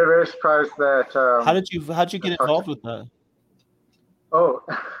said they were very surprised that. How did you get involved with that? Oh,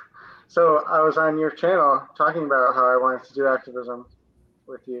 so I was on your channel talking about how I wanted to do activism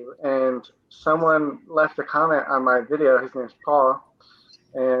with you, and someone left a comment on my video. His name's Paul,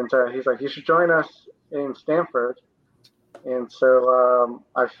 and he's like, "You should join us in Stanford." And so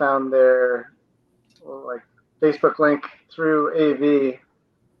I found their Facebook link through AV,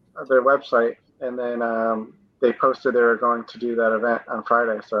 their website, and then they posted they were going to do that event on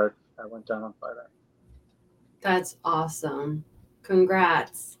Friday. So I went down on Friday. That's awesome.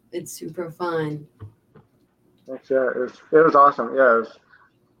 Congrats. It's super fun. Thanks. Yeah, it was awesome. Yeah, it was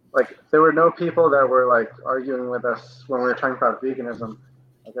like there were no people that were like arguing with us when we were talking about veganism.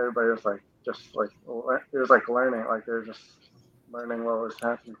 Like everybody was like it was like learning. Like they were just learning what was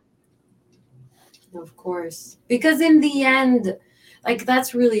happening. Of course. Because in the end, like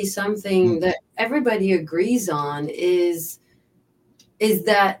that's really something that everybody agrees on is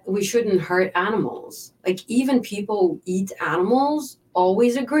that we shouldn't hurt animals. Like even people who eat animals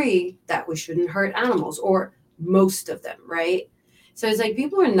always agree that we shouldn't hurt animals, or most of them, right? So it's like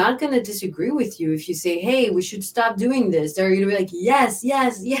people are not going to disagree with you if you say, hey, we should stop doing this. They're going to be like, yes,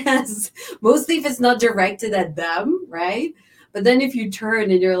 yes, yes. Mostly if it's not directed at them, right? But then if you turn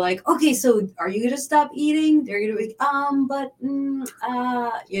and you're like, okay, so are you going to stop eating? They're going to be like,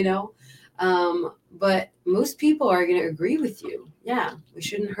 But most people are going to agree with you. Yeah, we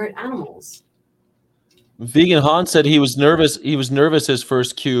shouldn't hurt animals. Vegan Han said he was nervous. He was nervous his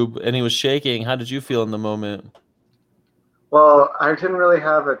first cube and he was shaking. How did you feel in the moment? Well, I didn't really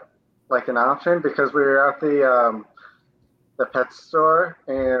have an option because we were at the pet store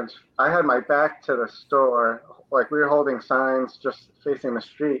and I had my back to the store. Like we were holding signs just facing the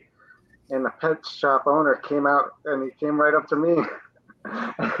street, and the pet shop owner came out and he came right up to me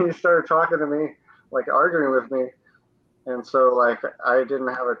and he started talking to me, like arguing with me. And so like I didn't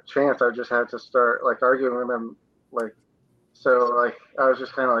have a chance. I just had to start like arguing with him. Like so like I was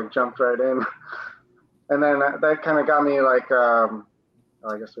just kind of like jumped right in. And then that kind of got me like I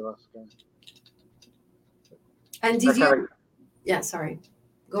guess we lost again. And did you? Yeah, sorry.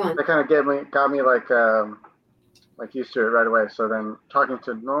 Go on. That kind of got me like used to it right away. So then talking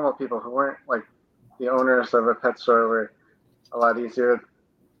to normal people who weren't like the owners of a pet store were a lot easier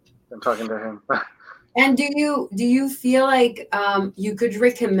than talking to him. And do you feel like you could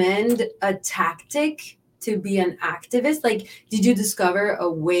recommend a tactic to be an activist? Like, did you discover a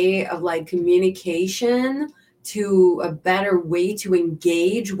way of like communication to a better way to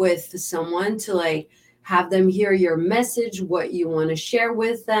engage with someone to like have them hear your message, what you want to share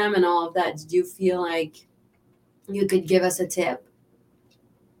with them and all of that? Did you feel like you could give us a tip?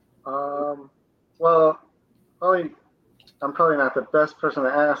 Well, I'm probably not the best person to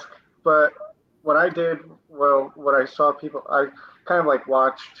ask, but what I did, well, what I saw people, I kind of like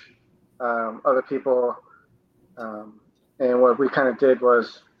watched other people, and what we kind of did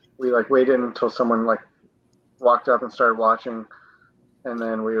was we like waited until someone like walked up and started watching, and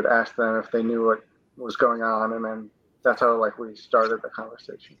then we would ask them if they knew what was going on, and then that's how like we started the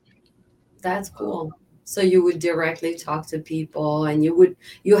conversation. That's cool. So you would directly talk to people, and you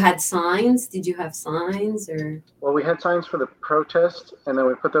had signs. Did you have signs or? Well, we had signs for the protest, and then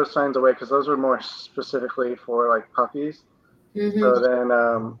we put those signs away because those were more specifically for like puppies. Mm-hmm. So then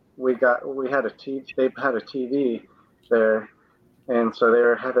they had a TV there, and so they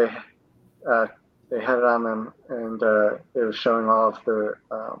had it on them, and it was showing all of the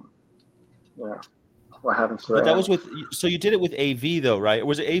what happens to. But that was with. So you did it with AV though, right?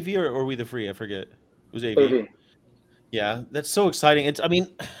 Was it AV or were we the free? I forget. It was AV. AV. Yeah, that's so exciting. It's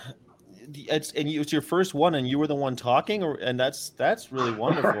your first one, and you were the one talking, and that's really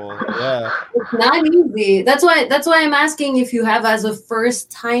wonderful. Yeah, it's not easy. That's why I'm asking if you have as a first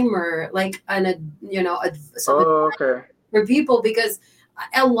timer, like okay. For people, because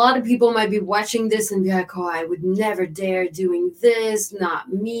a lot of people might be watching this and be like, oh, I would never dare doing this.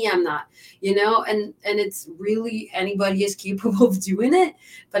 Not me. I'm not, and it's really anybody is capable of doing it.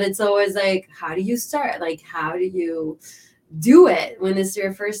 But it's always like, how do you start? Like, how do you do it when it's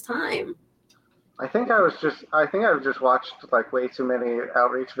your first time? I think I've just watched like way too many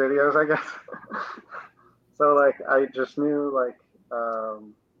outreach videos, I guess. So like, I just knew like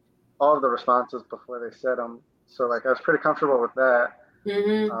all of the responses before they said them. So like, I was pretty comfortable with that.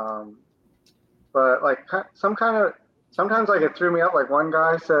 Mm-hmm. But like sometimes like it threw me up. Like one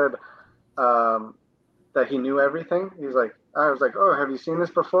guy said that he knew everything. He's like, I was like, oh, have you seen this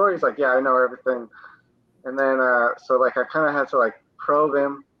before? He's like, yeah, I know everything. And then so like I kind of had to like probe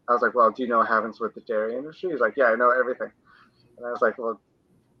him. I was like, well, do you know what happens with the dairy industry? He's like, yeah, I know everything. And I was like, well,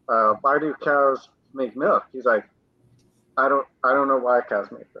 why do cows make milk? He's like, I don't know why cows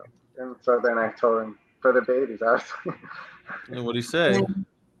make milk. And so then I told him for the babies. And what'd he say?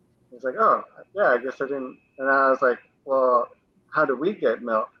 He's like, oh, yeah, I guess I didn't. And I was like, well, how do we get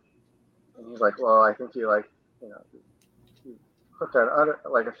milk? And he's like, well, I think you you hook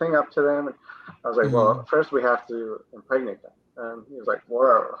a thing up to them. And I was like, mm-hmm. Well, first we have to impregnate them. And he was like,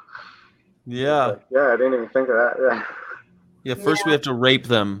 whoa. Yeah. Like, yeah, I didn't even think of that. Yeah. Yeah, first we have to rape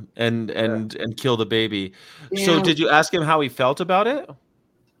them and kill the baby. Yeah. So did you ask him how he felt about it?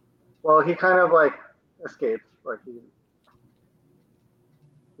 Well, he kind of like escaped. Like he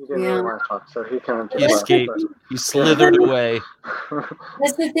didn't really want to talk, so he kind of just escaped. He slithered away.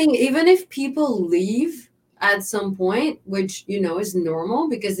 That's the thing. Even if people leave at some point, which is normal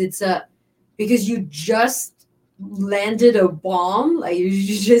because because you just landed a bomb, like you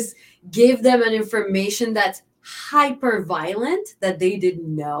just gave them an information that's hyper violent that they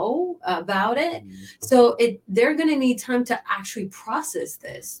didn't know about it. So they're going to need time to actually process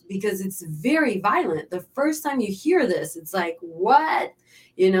this because it's very violent. The first time you hear this, it's like, what?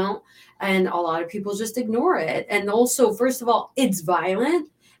 And a lot of people just ignore it. And also, first of all, it's violent.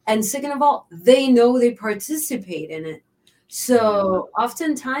 And second of all, they know they participate in it. So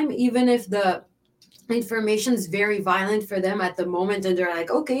oftentimes, even if the information is very violent for them at the moment and they're like,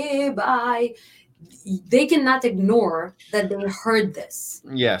 okay, bye, they cannot ignore that they heard this.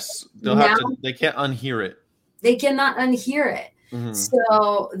 Yes, they'll Now have to. They can't unhear it. they cannot unhear it. Mhm.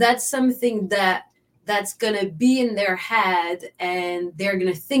 So that's something that's gonna be in their head, and they're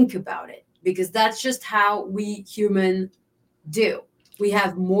gonna think about it, because that's just how we human do. We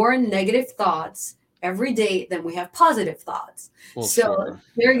have more negative thoughts every day than we have positive thoughts. Well, So sure.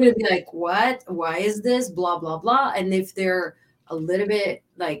 they're gonna be like, what? Why is this? Blah blah blah. And if they're a little bit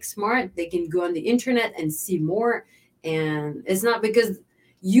like smart, they can go on the internet and see more. And it's not because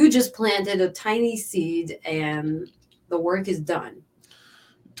you just planted a tiny seed and the work is done.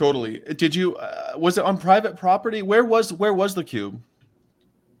 Totally. Did you? Was it on private property? Where was the cube?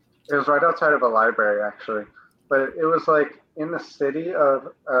 It was right outside of a library, actually, but it was like in the city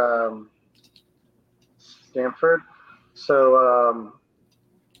of Stanford. So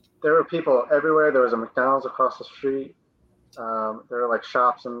there were people everywhere. There was a McDonald's across the street. There were like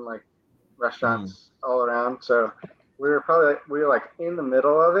shops and like restaurants all around. So we were like in the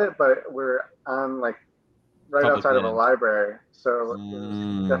middle of it, but we're on like right Public outside of a land. library. So it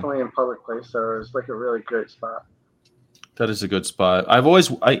was definitely in public place. So it was like a really great spot. That is a good spot. I've always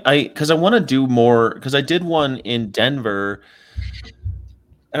because I want to do more, because I did one in Denver,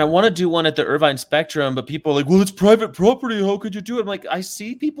 and I want to do one at the Irvine Spectrum, but people are like, well, it's private property. How could you do it? I'm like, I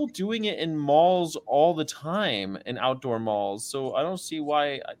see people doing it in malls all the time, in outdoor malls. So I don't see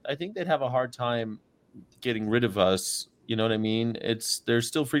why. I think they'd have a hard time getting rid of us. You know what I mean? There's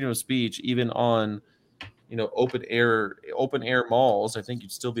still freedom of speech, even on, open air malls. I think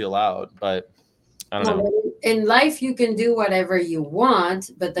you'd still be allowed, but I don't know. No, in life, you can do whatever you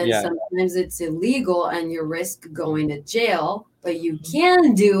want, but then Yeah. sometimes it's illegal and you risk going to jail. But you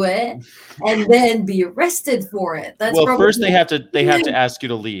can do it and then be arrested for it. That's Well, probably first they have to ask you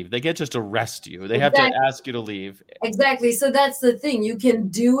to leave. They can't just arrest you. They have to Exactly. ask you to leave. Exactly. So that's the thing. You can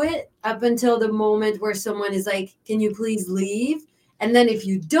do it up until the moment where someone is like, can you please leave? And then if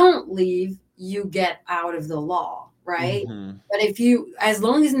you don't leave, you get out of the law, right? Mhm. But as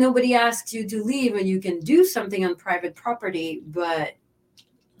long as nobody asks you to leave, and you can do something on private property, but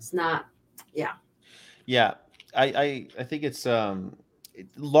it's not, Yeah, I think it's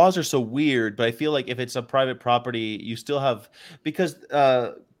laws are so weird, but I feel like if it's a private property, you still have, because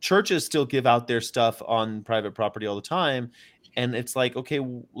churches still give out their stuff on private property all the time, and it's like, okay,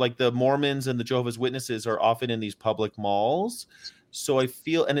 like the Mormons and the Jehovah's Witnesses are often in these public malls, so I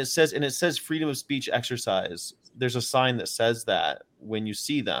feel, and it says freedom of speech exercise. There's a sign that says that when you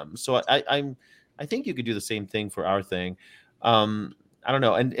see them, so I think you could do the same thing for our thing. I don't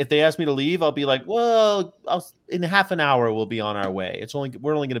know. And if they ask me to leave, I'll be like, well, in half an hour, we'll be on our way.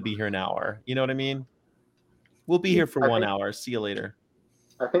 We're only going to be here an hour. You know what I mean? We'll be here for 1 hour. See you later.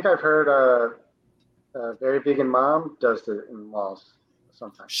 I think I've heard Very Vegan Mom does it in malls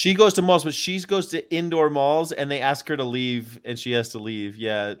sometimes. She goes to malls, but she goes to indoor malls, and they ask her to leave, and she has to leave.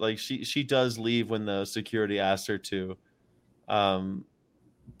 Yeah, like she does leave when the security asks her to.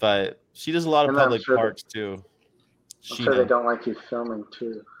 But she does a lot of And I'm public sure parks too. I'm sure they don't like you filming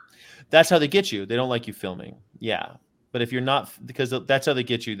too. That's how they get you. They don't like you filming. Yeah. But if you're not, because that's how they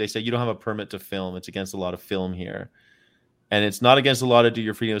get you. They say you don't have a permit to film. It's against a lot of film here. And it's not against a law to do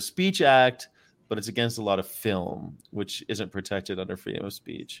your Freedom of Speech Act, but it's against a lot of film, which isn't protected under freedom of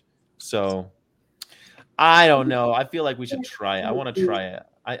speech. So I don't know. I feel like we should try it. I want to try it.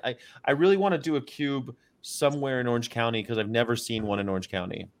 I really want to do a cube somewhere in Orange County, because I've never seen one in Orange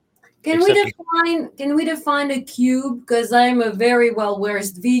County. Can we define a cube? Because I'm a very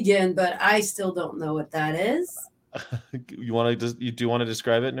well-versed vegan, but I still don't know what that is. You do want to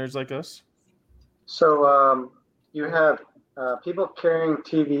describe it, nerds like us? So you have people carrying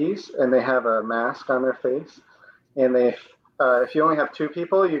TVs, and they have a mask on their face, and if you only have two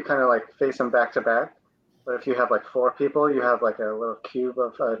people, you kind of like face them back to back. But if you have like four people, you have like a little cube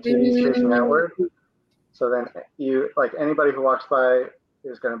of TVs facing outward. So then anybody who walks by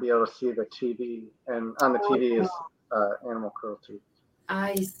is going to be able to see the TV, and on the TV is animal cruelty.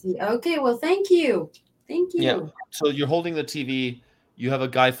 I see. Okay, well, thank you. Yeah. So you're holding the TV. You have a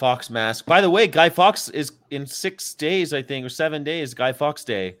Guy Fawkes mask. By the way, Guy Fawkes is in 6 days, I think, or 7 days. Guy Fawkes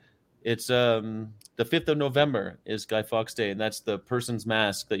Day. It's the 5th of November is Guy Fawkes Day, and that's the person's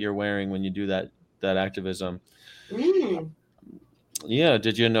mask that you're wearing when you do that activism. Yeah,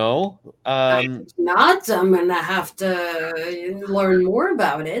 did you know? I'm gonna have to learn more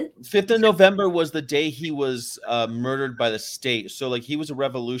about it. 5th of November was the day he was murdered by the state. So like, he was a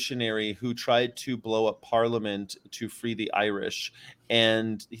revolutionary who tried to blow up Parliament to free the Irish,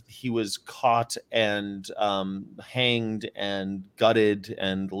 and he was caught and hanged and gutted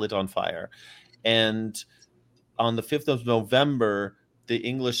and lit on fire. And on the 5th of November, the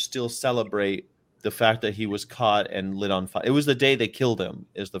English still celebrate the fact that he was caught and lit on fire. It was the day they killed him.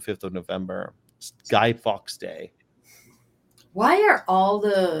 Is the 5th of November, it's Guy Fawkes Day. Why are all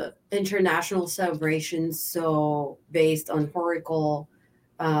the international celebrations so based on horrible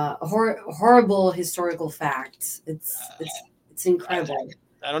historical facts? It's incredible.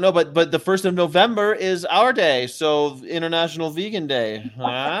 I don't know, but the 1st of November is our day, so International Vegan Day,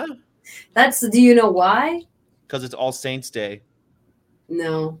 huh? Do you know why? Because it's All Saints Day.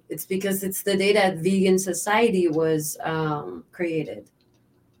 No, it's because it's the day that vegan society was created.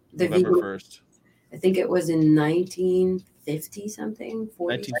 November 1st. I think it was in 1950 something.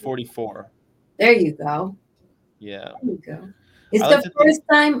 1944. There you go. Yeah. There you go. It's the first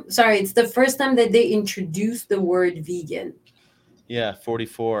time. Sorry, it's the first time that they introduced the word vegan. Yeah,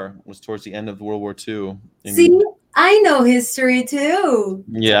 44 was towards the end of World War II. See, I know history too.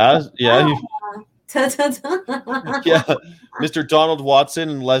 Yeah. Ta, ta, ta. Yeah, Mr. Donald Watson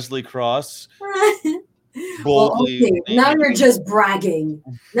and Leslie Cross. Boldly. Well, okay. Now you're just bragging.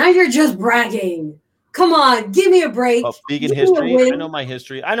 Come on, give me a break. Vegan history. I know my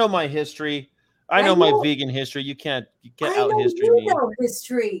history. I know my vegan history. You can't out history me. I know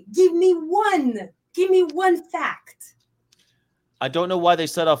history. Give me one fact. I don't know why they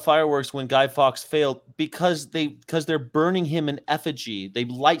set off fireworks when Guy Fawkes failed, because they're burning him in effigy. They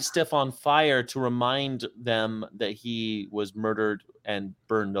light stuff on fire to remind them that he was murdered and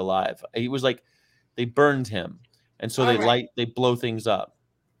burned alive. He was like, they burned him, and so they blow things up.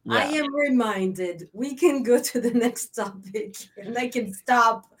 Yeah. I am reminded. We can go to the next topic, and I can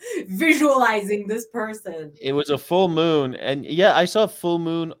stop visualizing this person. It was a full moon, and yeah, I saw a full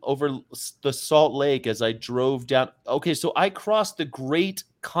moon over the Salt Lake as I drove down. Okay, so I crossed the Great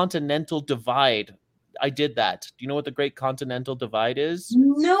Continental Divide. I did that. Do you know what the Great Continental Divide is?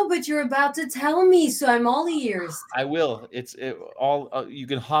 No, but you're about to tell me, so I'm all ears. I will. You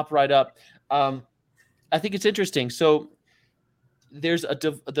can hop right up. I think it's interesting. So there's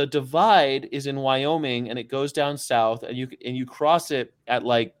the divide is in Wyoming, and it goes down south, and you cross it at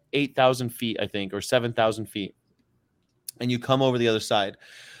like 8,000 feet, I think, or 7,000 feet, and you come over the other side.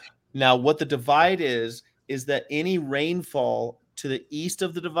 Now, what the divide is that any rainfall to the east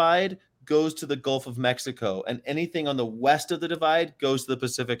of the divide goes to the Gulf of Mexico, and anything on the west of the divide goes to the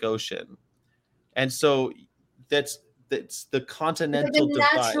Pacific Ocean. And so that's the continental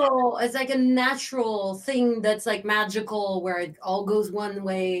divide. It's like a natural thing that's like magical, where it all goes one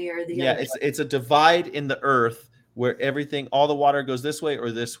way or the other. Yeah, it's a divide in the earth where all the water goes this way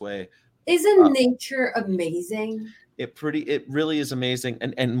or this way. Isn't nature amazing? It really is amazing.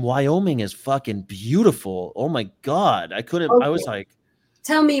 And Wyoming is fucking beautiful. Oh my God. I was like,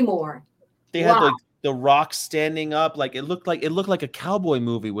 tell me more. They had like the rocks standing up, like it looked like a cowboy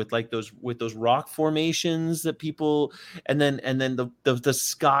movie with those rock formations that people, and then the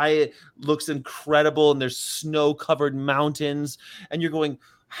sky looks incredible, and there's snow covered mountains, and you're going,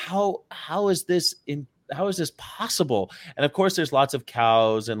 how is this possible? And of course there's lots of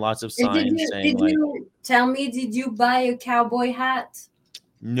cows and lots of signs saying, did you buy a cowboy hat?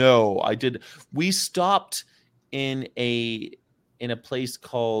 No, I did. We stopped in a place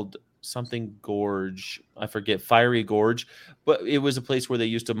called something Gorge, I forget, Fiery Gorge, but it was a place where they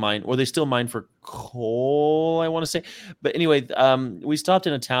used to mine, or they still mine for coal, I want to say. But anyway, we stopped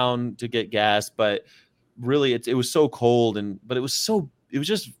in a town to get gas, but really it was so cold, but it was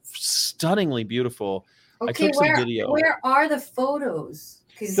just stunningly beautiful. Okay, I took some video. Where are the photos?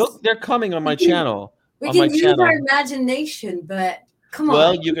 They're coming on my channel. We can use our imagination, but come on.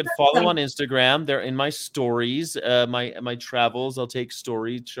 Well, you can follow on Instagram. They're in my stories, my travels. I'll take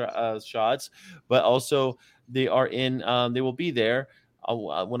story shots, but also they are they will be there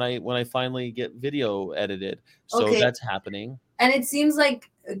when I finally get video edited. So that's happening. And it seems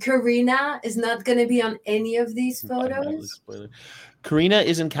like Karina is not going to be on any of these photos. Karina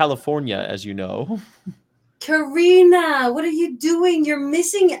is in California, as you know. Karina, what are you doing? You're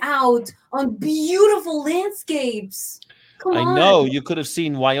missing out on beautiful landscapes. I know, you could have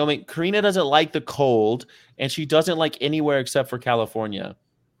seen Wyoming. Karina doesn't like the cold, and she doesn't like anywhere except for California.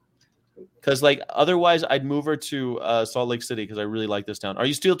 Because otherwise I'd move her to Salt Lake City, because I really like this town. Are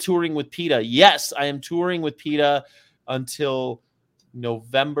you still touring with PETA? Yes, I am touring with PETA until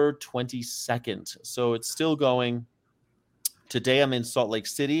November 22nd. So it's still going. Today I'm in Salt Lake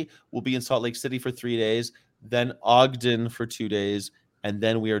City. We'll be in Salt Lake City for 3 days, then Ogden for 2 days, and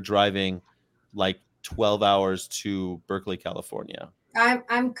then we are driving 12 hours to Berkeley, California.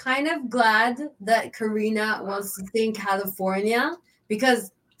 I'm kind of glad that Karina wants to stay in California,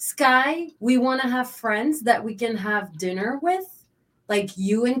 because Sky, we want to have friends that we can have dinner with, like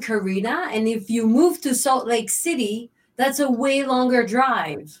you and Karina. And if you move to Salt Lake City, that's a way longer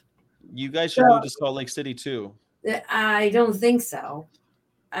drive. You guys should move to Salt Lake City too. I don't think so.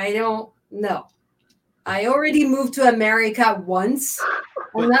 I don't know. I already moved to America once. I'm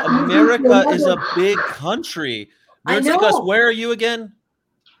But not moving to America is a another- big country. I Nerds like us. know. Where are you again?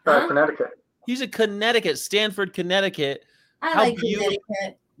 Huh? Connecticut. He's in Connecticut, Stanford, Connecticut. I How like beautiful.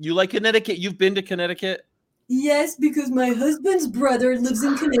 Connecticut. You like Connecticut? You've been to Connecticut? Yes, because my husband's brother lives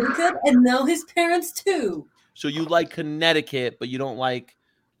in Connecticut, and now his parents too. So you like Connecticut, but you don't like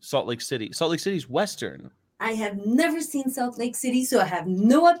Salt Lake City. Salt Lake City's Western. I have never seen Salt Lake City, so I have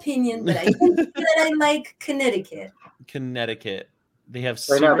no opinion, but I think that I like Connecticut. Connecticut. They have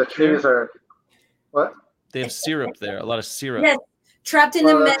Right now, the syrup trees there. are. What? They have syrup there. A lot of syrup. Yes, trapped in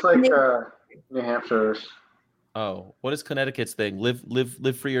Well, a that's like mess. New Hampshire's. Oh, what is Connecticut's thing?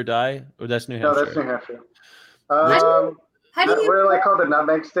 Live free or die? Or that's New No, Hampshire? that's New Hampshire. How do you We're like called the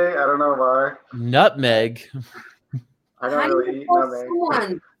Nutmeg State. I don't know why. Nutmeg. I how don't do really you eat call nutmeg.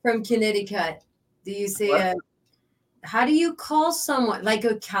 someone from Connecticut? Do you say What? how do you call someone like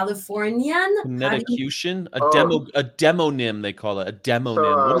a Californian? How do you- Connecticution? A Oh. demonym they call it. A demonym.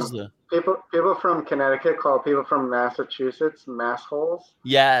 So, What is the People from Connecticut call people from Massachusetts massholes,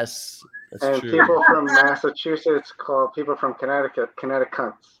 Yes. That's and true. people from Massachusetts call people from Connecticut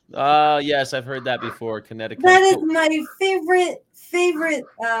Connecticunts. Yes, I've heard that before. Connecticut. That is my favorite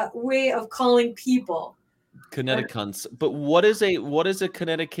way of calling people. Connecticunts. But what is a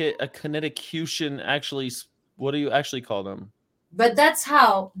Connecticution actually? What do you actually call them? But that's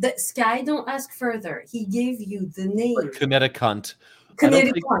how the Sky don't ask further. He gave you the name. Connecticunt.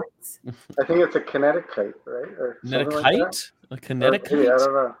 Connecticut. I think it's a Connecticut, right? Or something like that. A Or Connecticut? maybe, I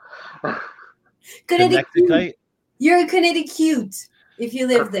don't know. Connecticut. Connecticut? You're a Connecticut if you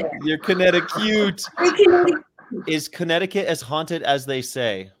live there. You're Connecticut. You're Connecticut. Is Connecticut as haunted as they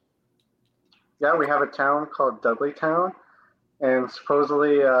say? Yeah, we have a town called Dudley Town, and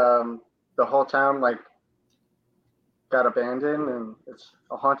supposedly the whole town got abandoned, and it's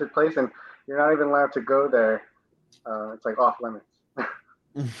a haunted place, and you're not even allowed to go there. It's like off limits.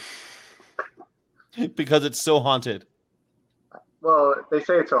 Because it's so haunted. Well, they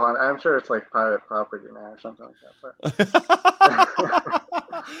say it's so haunted. I'm sure it's like private property now or something like that. But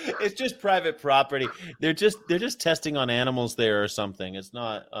It's just private property. They're just testing on animals there or something. It's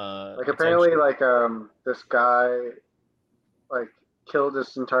not like it's apparently, actually- this guy killed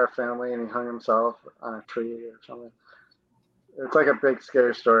his entire family and he hung himself on a tree or something. It's like a big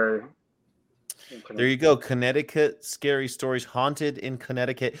scary story. There you go. Connecticut scary stories haunted in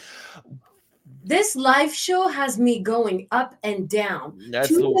Connecticut. This live show has me going up and down. That's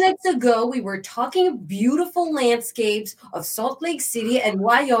 2 the- minutes ago, we were talking beautiful landscapes of Salt Lake City and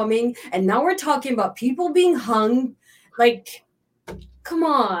Wyoming, and now we're talking about people being hung. Like, come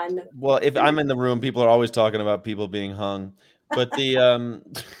on. Well, if I'm in the room, people are always talking about people being hung. But the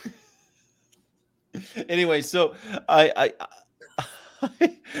anyway, so I Oh, yeah,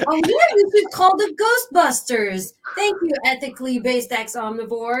 you should call the Ghostbusters. Thank you, ethically based ex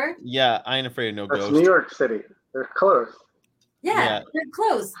omnivore. yeah, I ain't afraid of no That's ghost. New York City. They're close. Yeah, Yeah. they're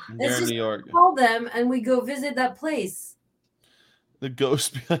close. They're Let's in just New York. call them and we go visit that place. The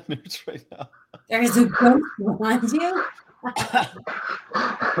ghost behind nerds right now. There's a ghost behind you.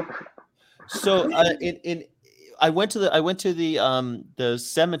 So I went to the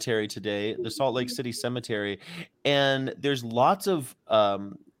cemetery today, the Salt Lake City Cemetery, and there's lots of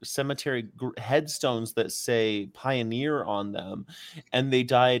cemetery headstones that say pioneer on them, and they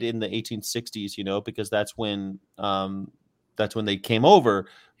died in the 1860s, because that's when they came over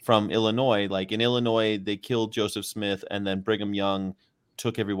from Illinois. Like in Illinois, they killed Joseph Smith, and then Brigham Young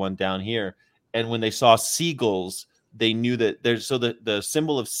took everyone down here. And when they saw seagulls, they knew that the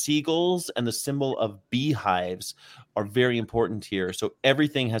symbol of seagulls and the symbol of beehives are very important here. So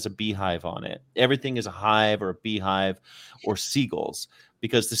everything has a beehive on it. Everything is a hive or a beehive or seagulls,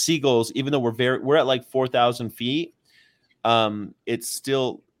 because the seagulls, even though we're at like 4,000 feet, it's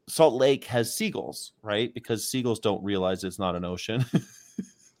still Salt Lake has seagulls, right? Because seagulls don't realize it's not an ocean.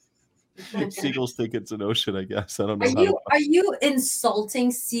 Seagulls think it's an ocean, I guess. I don't know. Are you insulting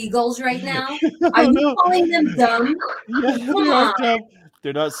seagulls right now? I Are don't you know. calling them dumb? Yeah, Come they are on. dumb.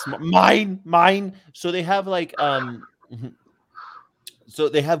 They're not smart. Mine. So they have so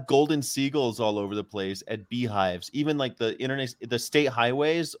they have golden seagulls all over the place at beehives. Even like the state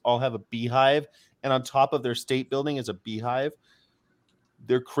highways all have a beehive, and on top of their state building is a beehive.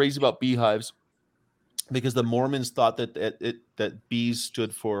 They're crazy about beehives because the Mormons thought that bees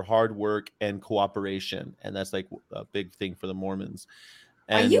stood for hard work and cooperation, and that's like a big thing for the Mormons.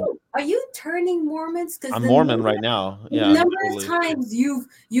 And are you turning Mormons? Because I'm Mormon right now. the Yeah, number totally. of times you've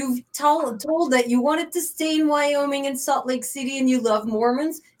told that you wanted to stay in Wyoming and Salt Lake City and you love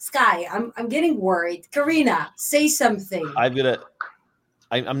Mormons. Sky, I'm getting worried. Karina, say something.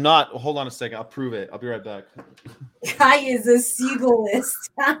 I'm not. Hold on a second. I'll prove it. I'll be right back. Guy is a seagullist.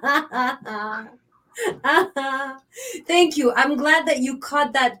 Thank you. I'm glad that you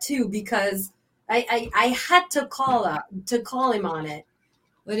caught that too, because I had to call him on it.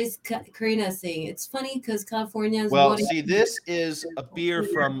 What is Karina saying? It's funny because Californians. Well, see, this is a beer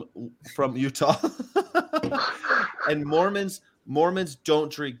from Utah, and Mormons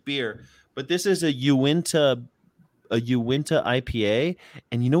don't drink beer, but this is a Uinta IPA.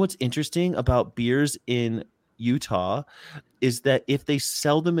 And you know what's interesting about beers in Utah is that if they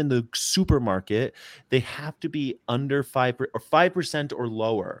sell them in the supermarket, they have to be under 5% or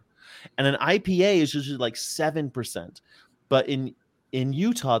lower. And an IPA is usually like 7%. But in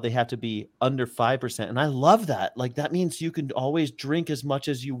Utah, they have to be under 5%. And I love that. Like, that means you can always drink as much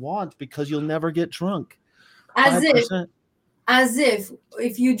as you want because you'll never get drunk. 5%. As if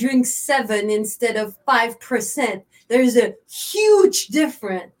you drink 7 instead of 5%, there's a huge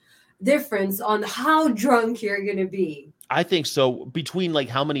difference on how drunk you're gonna be. I think so. Between like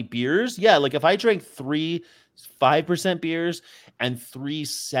how many beers? Yeah, like if I drank 3 5% beers and 3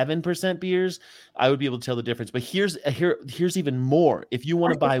 7% beers, I would be able to tell the difference. But here's even more. If you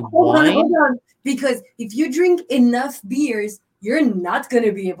want to buy wine, hold on, because if you drink enough beers, you're not going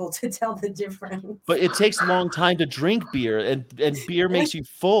to be able to tell the difference. But it takes a long time to drink beer, and beer makes you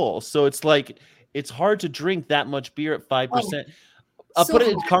full. So it's like it's hard to drink that much beer at 5%. I'll put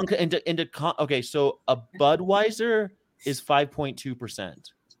it into okay. So a Budweiser is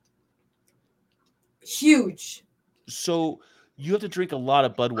 5.2%. Huge. So you have to drink a lot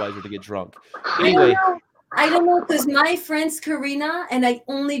of Budweiser to get drunk. Anyway, I don't know, because my friend's Karina, and I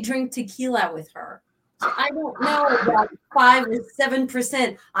only drink tequila with her. So I don't know about 5 or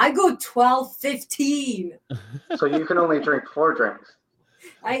 7%. I go 12, 15. So you can only drink 4 drinks.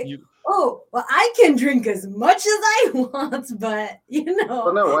 Well, I can drink as much as I want, but you know.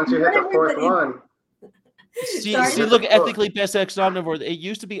 Well, no, once you hit the 4th one. See, look, ethically best ex omnivore. It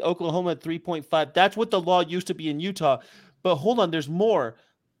used to be Oklahoma at 3.5. That's what the law used to be in Utah. But hold on, there's more.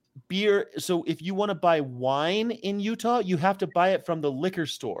 Beer. So if you want to buy wine in Utah, you have to buy it from the liquor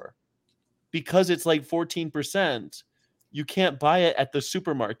store because it's like 14%. You can't buy it at the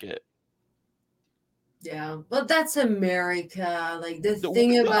supermarket. Yeah, but that's America. Like the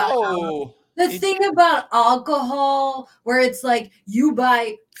thing about alcohol, where it's like you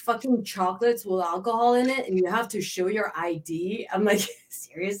buy fucking chocolates with alcohol in it and you have to show your ID. I'm like,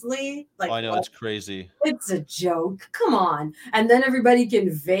 seriously? Like, I know, it's crazy. It's a joke. Come on. And then everybody can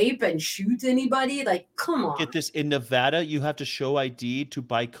vape and shoot anybody. Like, come on. Get this, in Nevada, you have to show ID to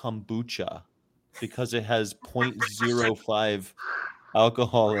buy kombucha because it has 0.05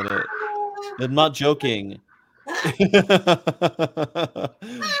 alcohol in it. I'm not joking.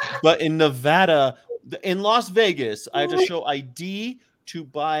 But in Nevada, in Las Vegas, I have to show ID to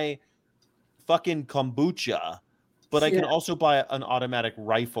buy fucking kombucha. But I can also buy an automatic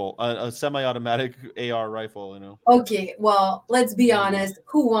rifle, a semi-automatic AR rifle, you know. Okay, well, let's be honest.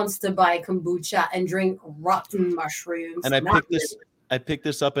 Who wants to buy kombucha and drink rotten mushrooms? And I picked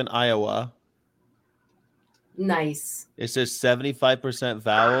this up in Iowa. Nice. It says 75%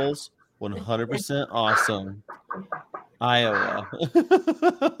 vowels, 100% awesome. Iowa.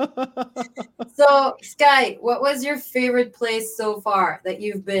 So, Sky, what was your favorite place so far that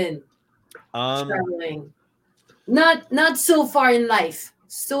you've been traveling? Not so far in life.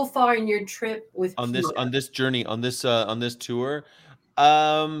 So far in your trip with on this journey, on this tour.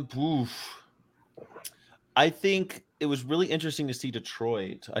 I think it was really interesting to see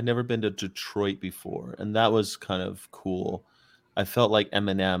Detroit. I'd never been to Detroit before, and that was kind of cool. I felt like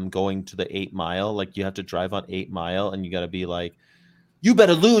Eminem going to the 8 Mile. Like, you have to drive on 8 Mile, and you got to be like, you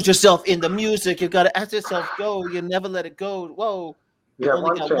better lose yourself in the music. You got to ask yourself, go. You never let it go. Whoa. You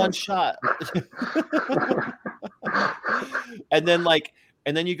only got one shot. And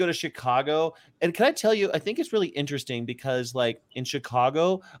then you go to Chicago. And can I tell you, I think it's really interesting because, like, in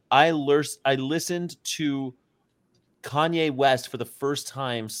Chicago, I listened to Kanye West for the first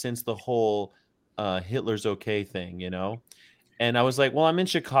time since the whole Hitler's okay thing, you know? And I was like, well, I'm in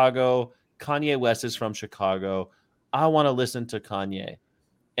Chicago. Kanye West is from Chicago. I want to listen to Kanye.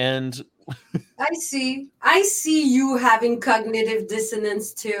 And I see you having cognitive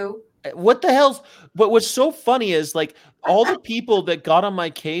dissonance too. What the hell's what's so funny is like all the people that got on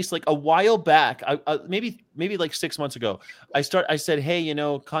my case like a while back, maybe like 6 months ago, I said, hey, you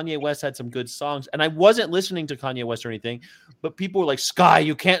know, Kanye West had some good songs, and I wasn't listening to Kanye West or anything, but people were like, Sky,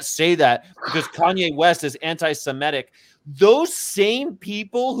 you can't say that because Kanye West is anti-Semitic. Those same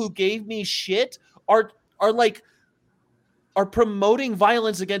people who gave me shit are promoting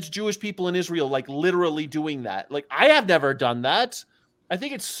violence against Jewish people in Israel, like literally doing that. Like I have never done that. I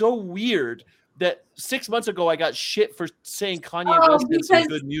think it's so weird that 6 months ago I got shit for saying Kanye West did some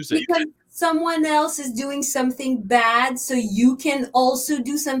good music. Because someone else is doing something bad, so you can also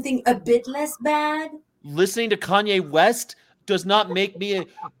do something a bit less bad. Listening to Kanye West does not make me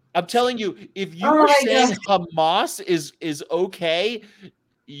I'm telling you, if you are saying Hamas is okay,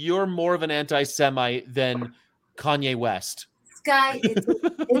 you're more of an anti-Semite than Kanye West. Sky,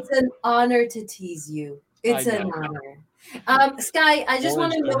 it's an honor to tease you. It's an honor. Sky, I just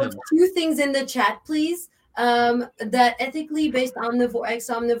want to note 2 things in the chat, please. That ethically based omnivore,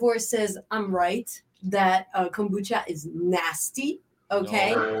 ex-omnivore says I'm right, that kombucha is nasty.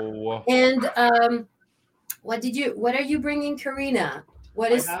 Okay. No. And what are you bringing, Karina?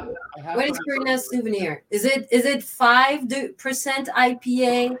 What is Karina's souvenir? Is it 5%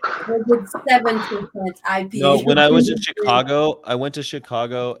 IPA or is it 7% IPA? No, when I was in Chicago, I went to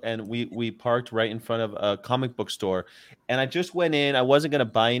Chicago and we parked right in front of a comic book store, and I just went in. I wasn't gonna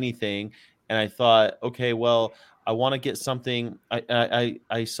buy anything, and I thought, okay, well, I want to get something.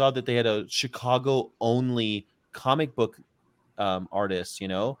 I saw that they had a Chicago only comic book artist, you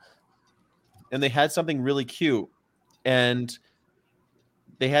know, and they had something really cute, and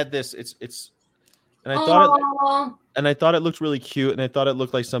they had this. It's, and I thought it looked really cute, and I thought it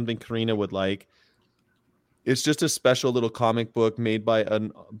looked like something Karina would like. It's just a special little comic book made by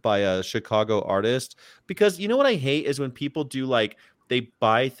a Chicago artist. Because you know what I hate is when people do like they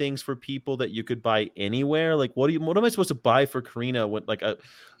buy things for people that you could buy anywhere. Like what am I supposed to buy for Karina? When like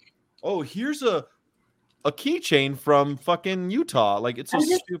here's a keychain from fucking Utah. Like it's so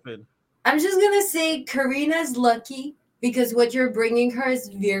stupid. I'm just gonna say Karina's lucky because what you're bringing her is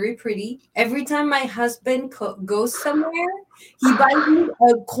very pretty. Every time my husband goes somewhere, he buys me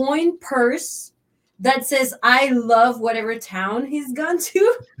a coin purse that says I love whatever town he's gone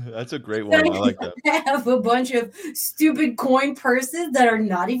to. That's a great one. I like that. I have a bunch of stupid coin purses that are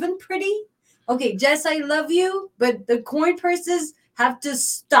not even pretty. Okay, Jess, I love you, but the coin purses have to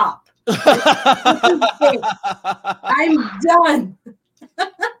stop. I'm done.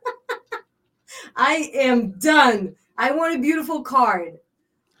 I am done. I want a beautiful card.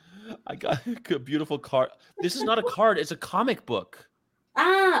 I got a beautiful card. This is not a card. It's a comic book.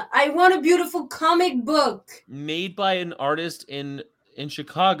 I want a beautiful comic book. Made by an artist in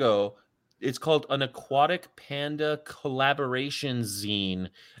Chicago. It's called an Aquatic Panda Collaboration Zine.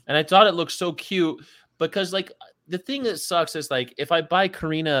 And I thought it looked so cute because, like, the thing that sucks is, like, if I buy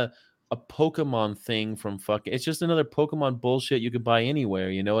Karina a Pokemon thing from it's just another Pokemon bullshit you could buy anywhere.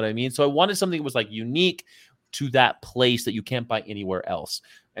 You know what I mean? So I wanted something that was, like, unique to that place that you can't buy anywhere else.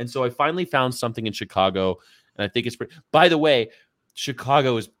 And so I finally found something in Chicago, and I think it's pretty. By the way,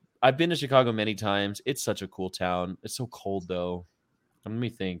 I've been to Chicago many times. It's such a cool town. It's so cold though. Let me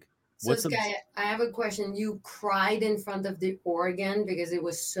think. So Sky, I have a question. You cried in front of the organ because it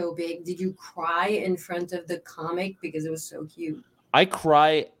was so big. Did you cry in front of the comic because it was so cute? I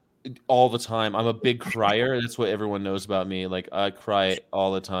cry all the time. I'm a big crier. That's what everyone knows about me. Like I cry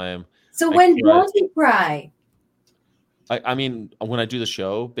all the time. So when don't you cry? I mean, when I do the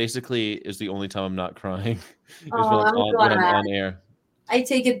show, basically is the only time I'm not crying. When I'm on air. I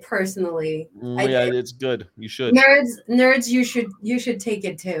take it personally. It's good. You should. Nerds, you should take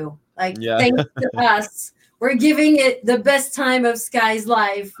it too. Like, thanks to us, we're giving it the best time of Sky's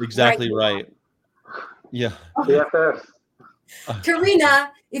life. Exactly right. Yeah. BFF.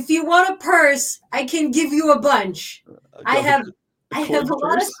 Karina, if you want a purse, I can give you a bunch. I have a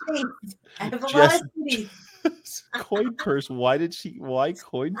lot of space. I have a lot of space. Coin purse. Why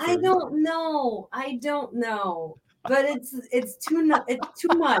coin purse? I don't know. But it's too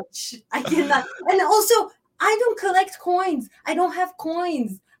much. I cannot. And also, I don't collect coins. I don't have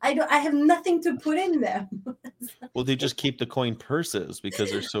coins. I have nothing to put in them. Well, they just keep the coin purses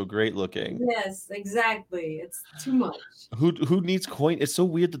because they're so great looking. Yes, exactly. It's too much. Who needs coin? It's so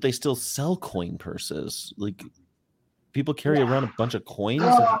weird that they still sell coin purses. Like people carry around a bunch of coins.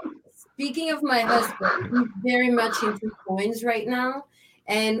 Speaking of my husband, he's very much into coins right now,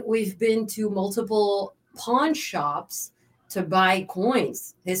 and we've been to multiple pawn shops to buy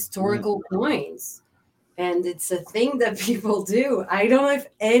coins, historical coins. And it's a thing that people do. I don't know if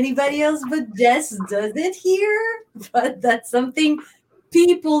anybody else but Jess does it here, but that's something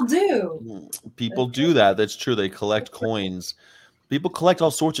people do. People do that. That's true. They collect coins. People collect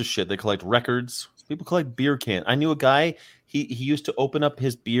all sorts of shit. They collect records. People collect beer cans. I knew a guy. He used to open up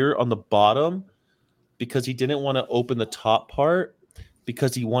his beer on the bottom because he didn't want to open the top part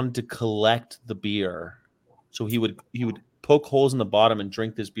because he wanted to collect the beer. So he would poke holes in the bottom and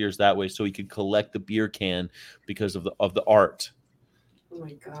drink his beers that way, so he could collect the beer can because of the art. Oh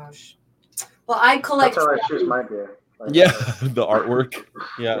my gosh. Well, I collect. That's how I choose my beer. Yeah, the artwork.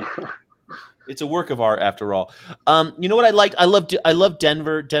 Yeah. It's a work of art after all. You know what I liked? I love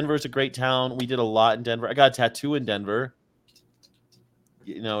Denver. Denver's a great town. We did a lot in Denver. I got a tattoo in Denver.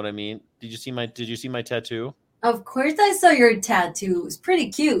 You know what I mean? Did you see my tattoo? Of course, I saw your tattoo. It was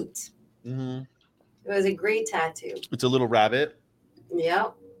pretty cute. Mm-hmm. It was a great tattoo. It's a little rabbit.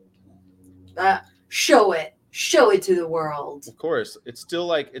 Yep. Show it to the world. Of course, it's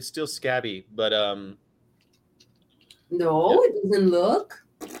still scabby, but No, yeah. It doesn't look.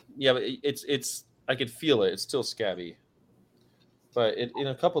 Yeah, but it's I could feel it. It's still scabby, but in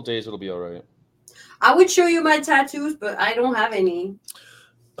a couple days it'll be all right. I would show you my tattoos, but I don't have any.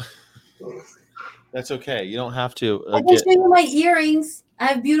 That's okay. You don't have to. I can show you my earrings. I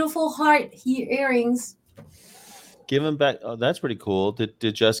have beautiful heart earrings. Give him back. Oh, that's pretty cool.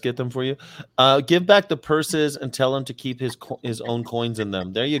 Did Jess get them for you? Give back the purses and tell him to keep his own coins in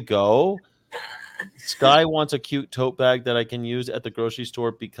them. There you go. Sky wants a cute tote bag that I can use at the grocery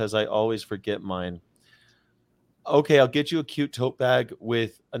store because I always forget mine. Okay, I'll get you a cute tote bag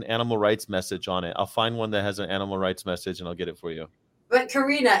with an animal rights message on it. I'll find one that has an animal rights message and I'll get it for you. But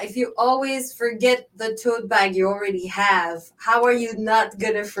Karina, if you always forget the tote bag you already have, how are you not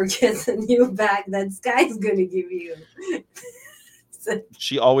gonna forget the new bag that Sky's gonna give you?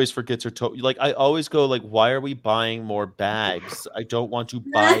 She always forgets her tote. Like, I always go like, why are we buying more bags? I don't want to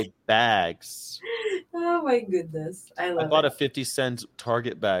buy bags. Oh my goodness. I bought a 50-cent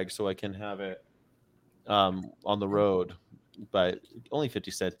Target bag so I can have it on the road, but only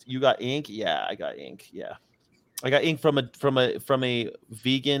 50 cents. You got ink? Yeah, I got ink. Yeah. I got ink from a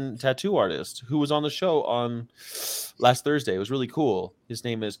vegan tattoo artist who was on the show on last Thursday. It was really cool. His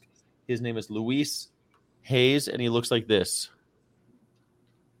name is Luis Hayes, and he looks like this.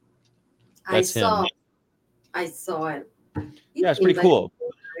 That's him. I saw it. Yeah, it's pretty cool.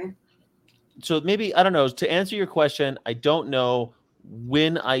 So maybe, I don't know, to answer your question, I don't know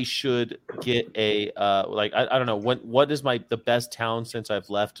when I should get a I don't know what is the best town since I've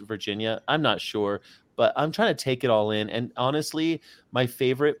left Virginia. I'm not sure, but I'm trying to take it all in. And honestly, my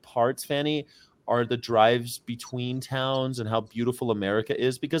favorite parts, Fanny, are the drives between towns and how beautiful America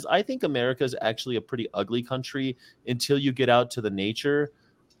is, because I think America is actually a pretty ugly country until you get out to the nature.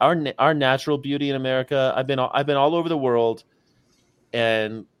 Our natural beauty in America. I've been all over the world,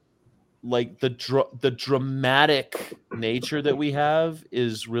 and like the dramatic nature that we have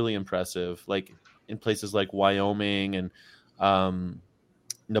is really impressive. Like in places like Wyoming and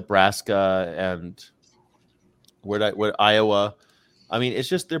Nebraska and where Iowa. I mean, it's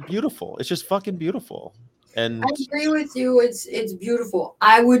just, they're beautiful. It's just fucking beautiful. And I agree with you. It's beautiful.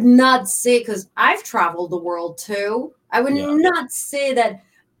 I would not say, because I've traveled the world too. I would not say that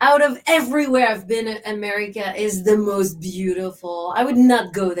out of everywhere I've been in America is the most beautiful. I would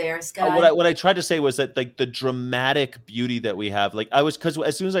not go there, Scott. What I tried to say was that like the dramatic beauty that we have, like because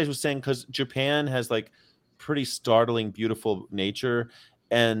as soon as I was saying, because Japan has like pretty startling, beautiful nature,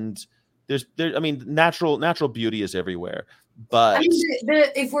 and I mean, natural beauty is everywhere. But I mean,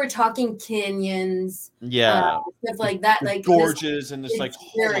 if we're talking canyons, stuff like that, like gorges, and it's like,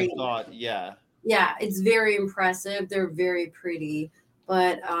 oh my god, yeah, it's very impressive. They're very pretty.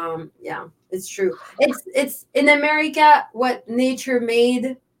 But it's true. It's in America, what nature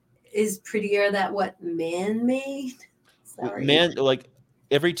made is prettier than what man made. Sorry. Man, like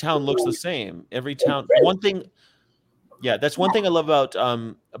every town looks the same. Every town. One thing, that's one thing I love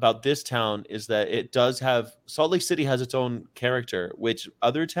about this town is that it does have, Salt Lake City has its own character, which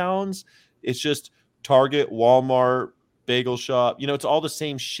other towns, it's just Target, Walmart, bagel shop, it's all the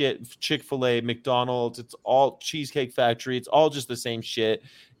same shit. Chick-fil-A, McDonald's, it's all Cheesecake Factory, it's all just the same shit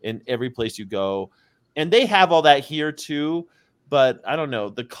in every place you go. And they have all that here too, but I don't know,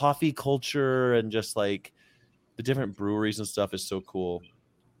 the coffee culture and just like the different breweries and stuff is so cool.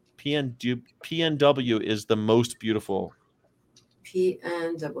 PNW is the most beautiful.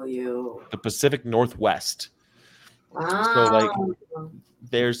 PNW. The Pacific Northwest. Wow. So like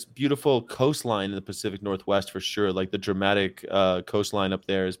there's beautiful coastline in the Pacific Northwest for sure. Like the dramatic coastline up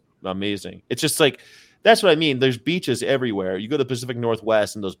there is amazing. It's just like, that's what I mean. There's beaches everywhere. You go to the Pacific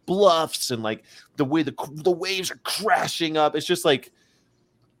Northwest and those bluffs and like the way the waves are crashing up. It's just like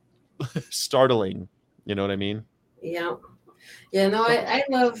startling. You know what I mean? Yeah. Yeah, no, I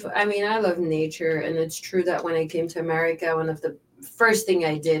love nature, and it's true that when I came to America, one of the first thing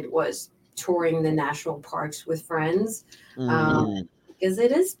I did was touring the national parks with friends. Mm, Because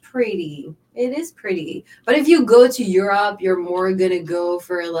it is pretty. It is pretty. But if you go to Europe, you're more gonna go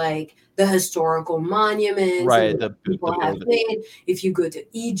for like the historical monuments and right. what The people have building. made. If you go to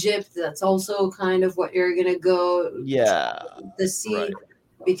Egypt, that's also kind of what you're gonna go Yeah. to see. Right.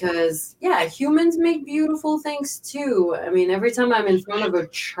 Because yeah, humans make beautiful things too. I mean, every time I'm in front of a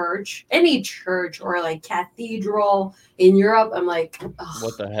church, any church or like cathedral in Europe, I'm like, What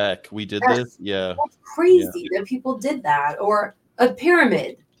 "Ugh, the heck? We did that's, this? Yeah. that's Yeah. crazy that people did that." Or a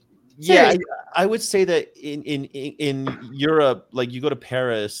pyramid. Yeah, Seriously. I would say that in Europe, like you go to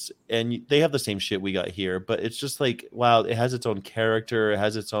Paris and they have the same shit we got here, but it's just like wow, it has its own character, it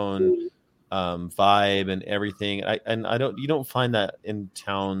has its own vibe and everything. I don't you don't find that in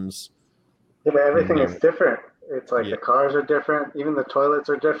towns. Yeah, but everything is No. different. It's like Yeah, the cars are different, even the toilets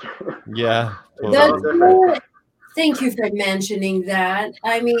are different. yeah, It's all totally. different. Thank you for mentioning that.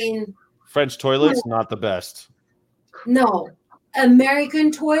 I mean, French toilets not the best. no,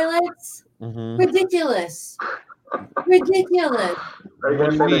 American toilets, Hmm. ridiculous, ridiculous. Are you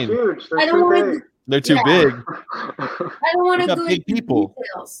What gonna do you say they're mean? huge? I They're don't too want to. big. They're too Yeah, big. I don't want We to got go big into people.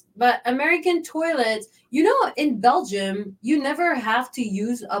 details, but American toilets. You know, in Belgium, you never have to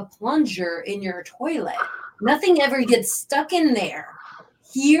use a plunger in your toilet. Nothing ever gets stuck in there.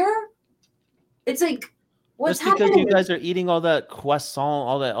 Here, it's like, what's That's because you happening? guys are eating all that croissant,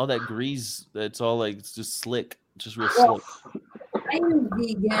 all that grease. That's all like it's just slick, just real Well, slick. I'm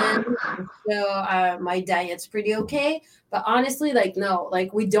vegan, so my diet's pretty okay. But honestly, like no,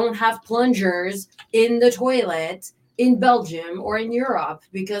 like we don't have plungers in the toilet in Belgium or in Europe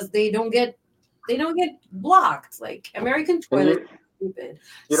because they don't get blocked. Like American And toilets, are stupid.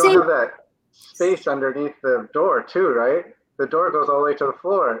 you don't Same, have that space underneath the door too, right? The door goes all the way to the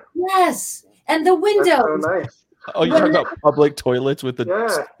floor. yes, and the That's so windows. nice. Oh, you're talking about public toilets with the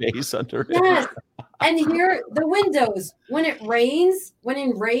Yeah. space under it. Yes, and here the windows. When it rains,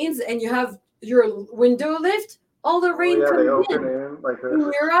 and you have your window lift, all the Oh rain yeah, they comes open in. in like In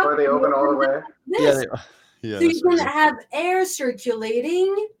this, Europe, or they you open all the open it way. like Yeah, this. yeah, So that's you can crazy. have air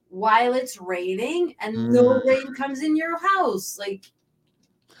circulating while it's raining, and no Mm. rain comes in your house. Like,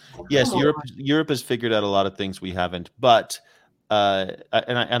 Yes, come on. Europe has figured out a lot of things we haven't, but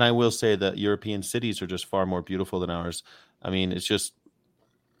and I will say that European cities are just far more beautiful than ours. I mean, it's just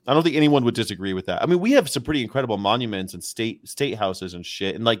I don't think anyone would disagree with that. I mean, we have some pretty incredible monuments and state houses and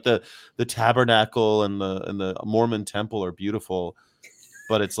shit, and like the tabernacle and the Mormon temple are beautiful,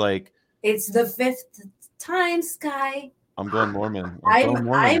 but it's like It's the fifth time, Sky. I'm going Mormon.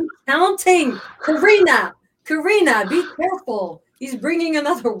 I'm counting. Karina, be careful. He's bringing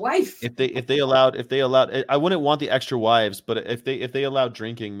another wife. If they allowed, I wouldn't want the extra wives, but if they allowed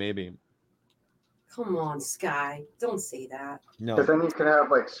drinking, maybe Come on, Sky. Don't say that. no. Because then you can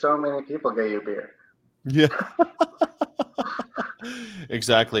have like so many people get you beer. Yeah.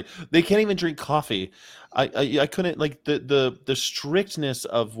 Exactly. They can't even drink coffee. I couldn't like the strictness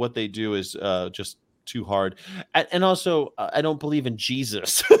of what they do is just too hard. And also I don't believe in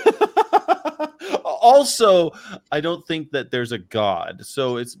Jesus. Also, I don't think that there's a God.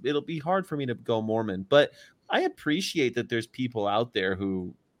 So it'll be hard for me to go Mormon, but I appreciate that there's people out there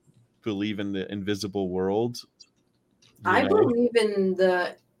who believe in the invisible world. I believe in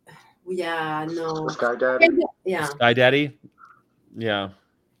the. Yeah, no. Sky Daddy. Yeah. Sky Daddy. Yeah.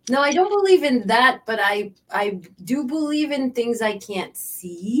 No, I don't believe in that, but I do believe in things I can't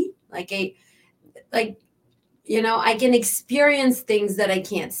see. I can experience things that I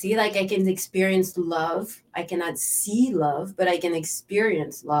can't see. Like I can experience love. I cannot see love, but I can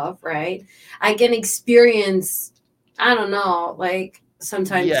experience love, right? I can experience, I don't know, like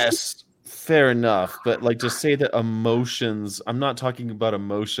sometimes. Yes, fair enough. But like to say that emotions, I'm not talking about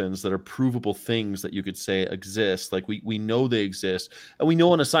emotions that are provable things that you could say exist. Like we know they exist, and we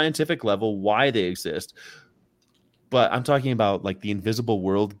know on a scientific level why they exist. But I'm talking about like the invisible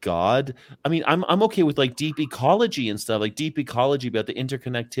world, God. I mean, I'm okay with like deep ecology and stuff, like deep ecology about the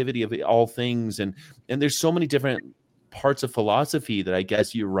interconnectivity of all things, and there's so many different parts of philosophy that I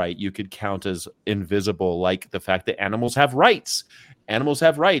guess you're right. You could count as invisible, like the fact that animals have rights. Animals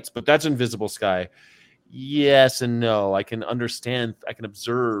have rights, but that's invisible, Sky. Yes and no. I can understand. I can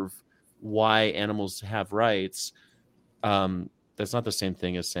observe why animals have rights. That's not the same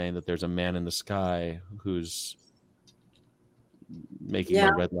thing as saying that there's a man in the sky who's making Yeah.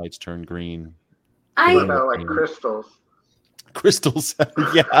 the red lights turn green. I What about like crystals? Crystals.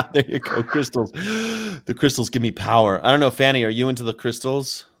 Yeah, there you go. Crystals. The crystals give me power. I don't know, Fanny, are you into the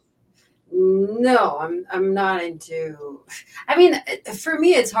crystals? No, I'm not into. I mean, for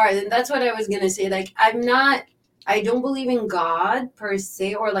me, it's hard, and that's what I was gonna say. Like, I don't believe in God per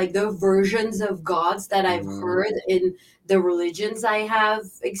se, or like the versions of gods that I've heard in the religions I have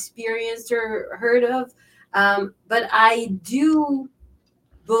experienced or heard of. But I do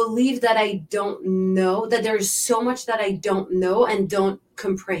believe that I don't know, that there's so much that I don't know and don't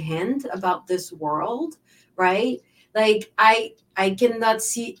comprehend about this world, right? Like I cannot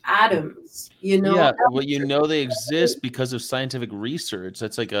see atoms, Yeah, well, you know they exist because of scientific research.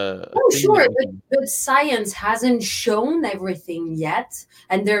 That's like a Oh, thing sure, that we can. but science hasn't shown everything yet,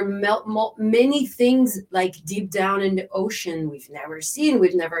 and there are many things like deep down in the ocean we've never seen,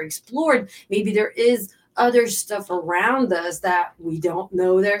 we've never explored. Maybe there is other stuff around us that we don't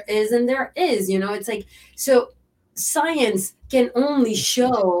know there is, and there is. It's like so. Science can only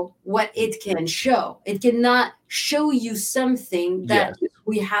show what it can show. It cannot show you something that Yes.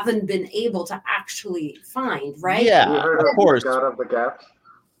 we haven't been able to actually find, right? Have you Yeah, heard of of course. the God of the Gaps?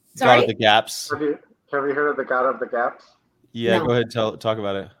 God Sorry? of the gaps. Have you heard of the God of the Gaps? Yeah, No. go ahead. Talk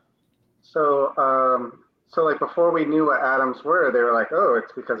about it. So, so like before we knew what atoms were, they were like, oh,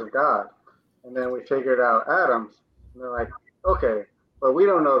 it's because of God. And then we figured out atoms, and they're like, okay, but we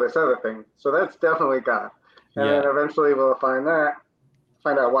don't know this other thing, so that's definitely God. And then Yeah. eventually we'll find out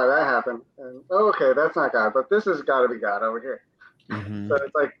why that happened, and oh, okay, that's not God, but this has got to be God over here. Mhm. So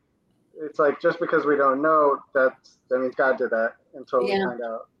it's like just because we don't know, that means God did that until we Yeah. find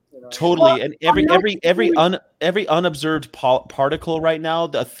out. Totally, Well, and I'm not every unobserved particle right now,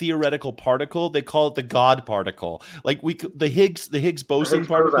 the theoretical particle, they call it the God particle. Like the Higgs boson Higgs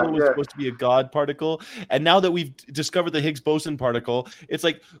particle boson, was yeah. supposed to be a God particle, and now that we've discovered the Higgs boson particle, it's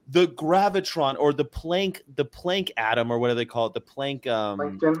like the gravitron or the Planck atom or whatever they call it, the Planck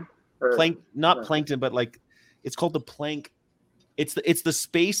Plankton, not plankton, but like it's called the Planck. It's the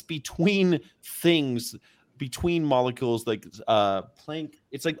space between things, between molecules, like Planck.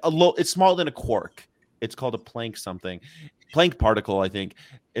 It's like it's smaller than a quark. It's called a Planck something, Planck particle. I think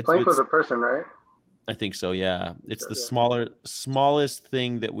Planck was a person, right? I think so. Yeah, it's the Yeah. smallest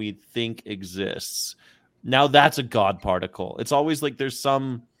thing that we think exists. Now that's a God particle. It's always like there's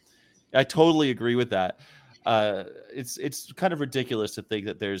some. I totally agree with that. It's kind of ridiculous to think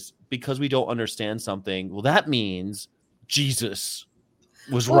that because we don't understand something. Well, that means Jesus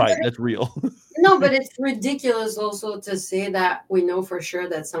was Well, right. That's real. no, but it's ridiculous also to say that we know for sure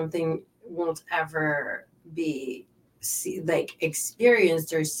that something won't ever be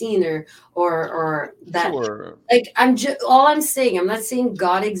experienced or seen or that Sure. like I'm saying, I'm not saying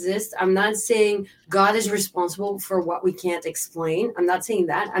God exists. I'm not saying God is responsible for what we can't explain. I'm not saying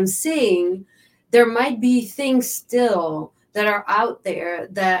that. I'm saying there might be things still that are out there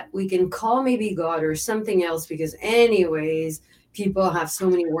that we can call maybe God or something else, because anyways people have so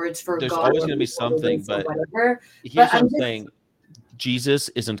many words for There's God always or going to be something, for but whatever. here's But what I'm saying. Jesus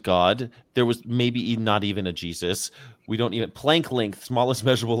isn't God. There was maybe not even a Jesus. We don't even Planck length, smallest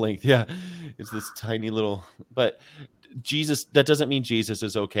measurable length. Yeah, it's this tiny little. But Jesus, that doesn't mean Jesus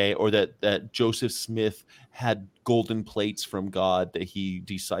is okay, or that Joseph Smith had golden plates from God that he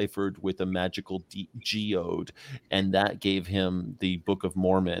deciphered with a magical geode, and that gave him the Book of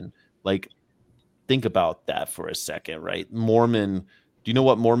Mormon. Like, think about that for a second, right? Mormon. Do you know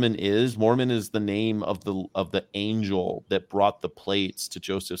what Mormon is? Mormon is the name of the angel that brought the plates to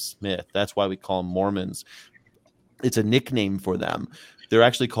Joseph Smith. That's why we call them Mormons. It's a nickname for them. They're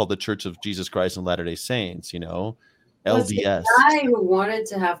actually called the Church of Jesus Christ and Latter-day Saints, Well, it's the LDS. guy who wanted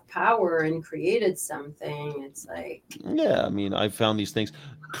to have power and created something. It's like, Yeah, I mean, I found these things.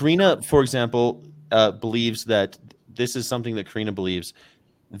 Karina, for example, believes that this is something that Karina believes,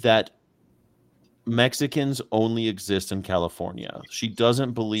 that Mexicans only exist in California. She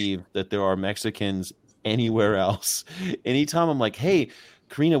doesn't believe that there are Mexicans anywhere else. Anytime I'm like, hey,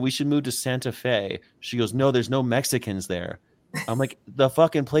 Karina, we should move to Santa Fe, she goes, no, there's no Mexicans there. I'm like, the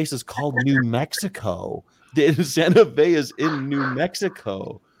fucking place is called New Mexico. Santa Fe is in New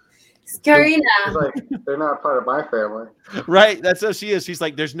Mexico. Karina. It's like they're not part of my family. Right. That's how she is. She's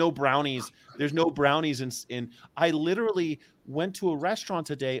like, there's no brownies. There's no brownies in I literally went to a restaurant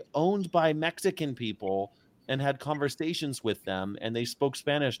today owned by Mexican people and had conversations with them, and they spoke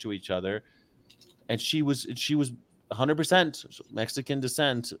Spanish to each other. And she was 100% Mexican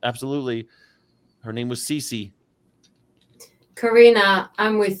descent. Absolutely. Her name was Cece. Karina,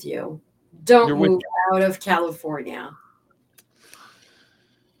 I'm with you. Don't You're with move out of California.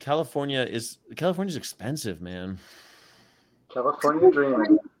 California's expensive, man. California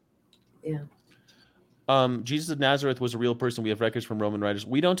dreaming. Yeah. Jesus of Nazareth was a real person. We have records from Roman writers.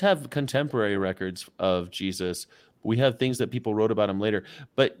 We don't have contemporary records of Jesus. We have things that people wrote about him later.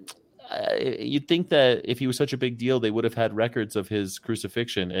 But you'd think that if he was such a big deal, they would have had records of his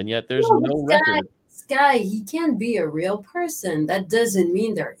crucifixion, and yet there's No, no this record. guy, he can't be a real person. That doesn't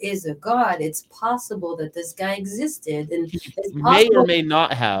mean there is a God. It's possible that this guy existed, and it's May or possible. may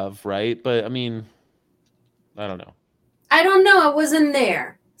not have, right? But I mean, I don't know. I don't know. I wasn't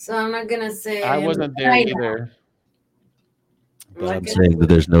there, so I'm not gonna say. I wasn't there right either. But Like I'm I- saying that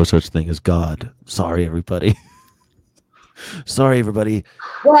there's no such thing as God. Sorry, everybody. Sorry, everybody.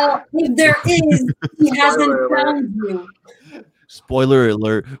 Well, if there is, he hasn't Spoiler alert. found you. Spoiler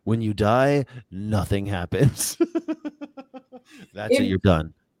alert, when you die, nothing happens. That's it, If- you're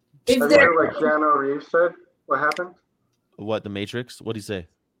done. If Have you there, heard what Keanu Reeves said? What happened? What, the Matrix? What'd he say?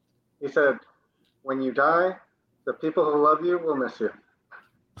 He said, "When you die, the people who love you will miss you."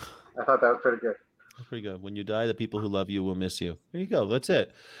 I thought that was pretty good. Pretty good. When you die, the people who love you will miss you. There you go. That's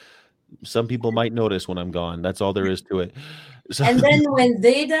it. Some people might notice when I'm gone. That's all there is to it. So, and then when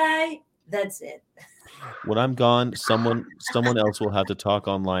they die, that's it. when I'm gone, someone else will have to talk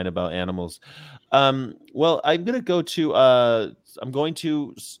online about animals. Well, I'm going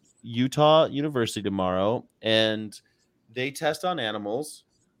to Utah University tomorrow, and they test on animals.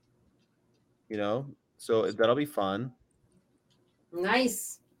 So that'll be fun.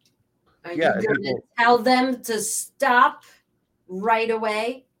 Nice. Are Yeah, you going to people- tell them to stop right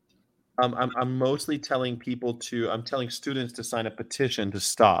away? I'm mostly telling I'm telling students to sign a petition to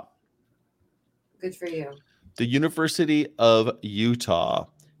stop. Good for you. The University of Utah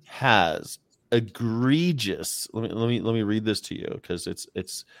has egregious. Let me read this to you, because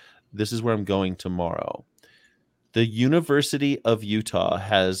this is where I'm going tomorrow. The University of Utah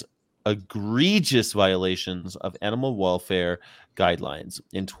has egregious violations of animal welfare guidelines.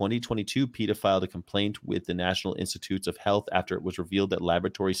 In 2022, PETA filed a complaint with the National Institutes of Health after it was revealed that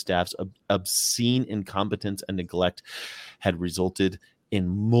laboratory staff's obscene incompetence and neglect had resulted in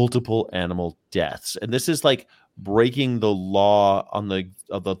multiple animal deaths. And this is like breaking the law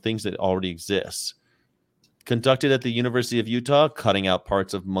of the things that already exist. Conducted at the University of Utah, cutting out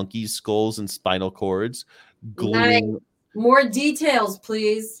parts of monkeys' skulls and spinal cords, gluing More details,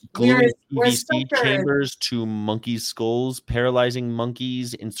 please. gluing We're PVC suckers. chambers to monkeys' skulls, paralyzing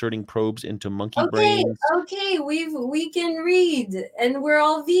monkeys, inserting probes into monkey Okay, brains. okay, we can read, and we're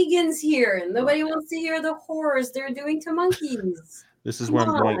all vegans here. Nobody wants to hear the horrors they're doing to monkeys. This is where I'm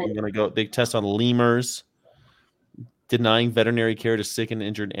Come going. on. I'm going to go. They test on lemurs, denying veterinary care to sick and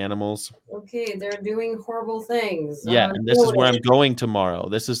injured animals. Okay, they're doing horrible things. Yeah, and this is where I'm noted. going tomorrow.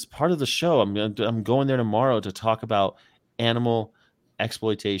 This is part of the show. I'm going there tomorrow to talk about animal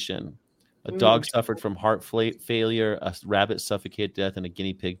exploitation. A dog suffered from heart failure, a rabbit suffocated to death, and a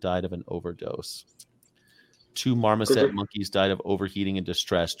guinea pig died of an overdose. 2 marmoset monkeys died of overheating and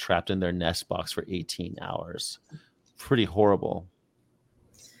distress, trapped in their nest box for 18 hours. Pretty horrible.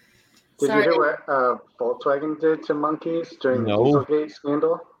 Did Sorry. you hear what Volkswagen did to monkeys during No. the Dieselgate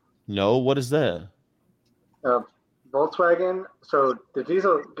scandal? No, what is that? Volkswagen. So the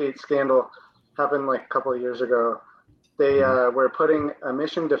Dieselgate scandal happened like a couple of years ago. They were putting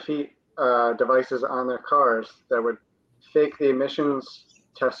emission defeat devices on their cars that would fake the emissions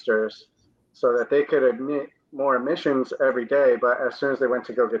testers so that they could emit more emissions every day. But as soon as they went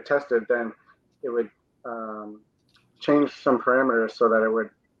to go get tested, then it would change some parameters so that it would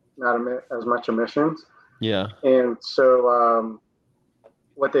not emit as much emissions. Yeah. And so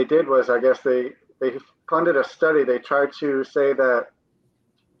what they did was, I guess they funded a study. They tried to say that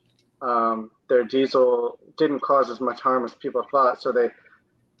their diesel didn't cause as much harm as people thought. So they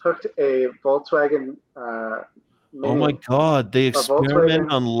hooked a Volkswagen Oh my God! They experiment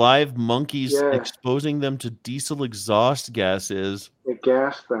Volkswagen- on live monkeys, Yeah. exposing them to diesel exhaust gases, They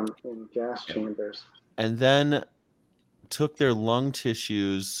gassed them in gas chambers. and then took their lung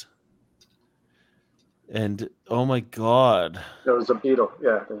tissues. And oh my God! It was a beetle.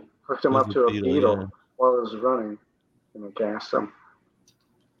 Yeah, they hooked them It up was to a a beetle, beetle yeah. while it was running, and they gassed them.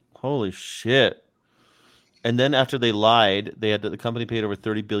 Holy shit! And then after they lied, the company paid over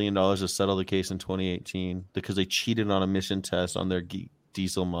 $30 billion to settle the case in 2018 because they cheated on emission tests on their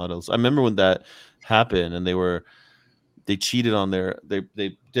diesel models. I remember when that happened, and they cheated on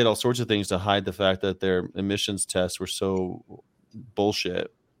they did all sorts of things to hide the fact that their emissions tests were so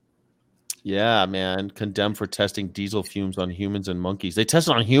bullshit. Yeah, man, condemned for testing diesel fumes on humans and monkeys. They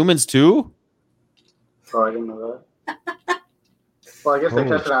tested on humans too? Oh, I didn't know that. Well, I guess they Holy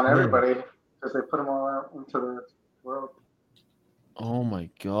tested on shit. everybody because they put them all out into the world. Oh my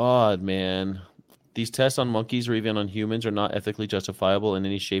God, man. These tests on monkeys or even on humans are not ethically justifiable in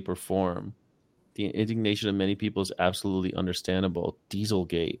any shape or form. The indignation of many people is absolutely understandable.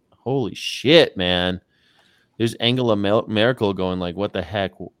 Dieselgate. Holy shit, man. There's Angela Merkel going like, what the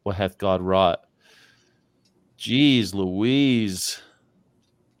heck? What hath God wrought? Jeez Louise.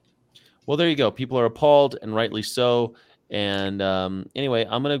 Well, there you go. People are appalled, and rightly so. And anyway,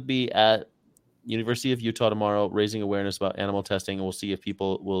 I'm going to be at University of Utah tomorrow, raising awareness about animal testing, and we'll see if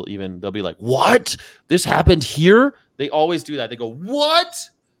people will they'll be like, what? This happened here? They always do that. They go, what?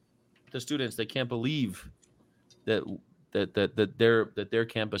 The students, they can't believe that their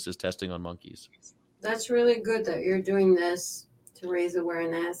campus is testing on monkeys. That's really good that you're doing this to raise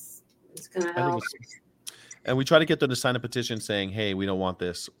awareness. It's going to help. And we try to get them to sign a petition saying, hey, we don't want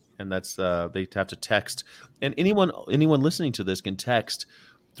this. And that's they have to text. And anyone listening to this can text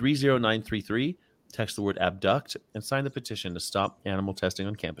 30933, text the word abduct, and sign the petition to stop animal testing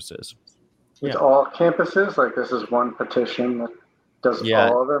on campuses. It's all campuses? Like this is one petition that does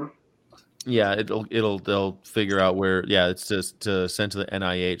all of them? Yeah, they'll figure out where. Yeah, it's just to send to the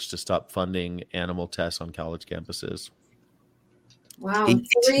NIH to stop funding animal tests on college campuses. Wow,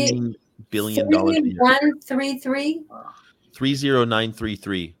 $18 billion. 3133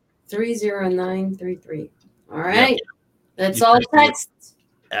 30933. 30933. All right, that's You all typed text.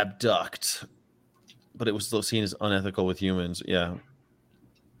 Abduct, but it was still seen as unethical with humans. Yeah.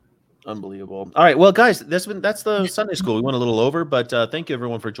 Unbelievable. All right, well, guys, that's the Sunday school. We went a little over, but thank you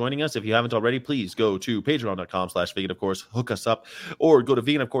everyone for joining us. If you haven't already, please go to patreon.com/vegan of course, hook us up, or go to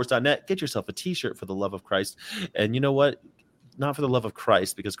veganofcourse.net, get yourself a t-shirt for the love of Christ. And you know what? Not for the love of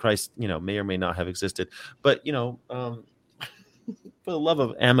Christ, because Christ, may or may not have existed, but for the love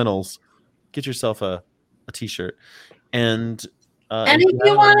of aminals, get yourself a t-shirt. And if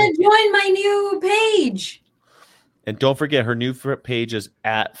you want to join my new page. And don't forget, her new page is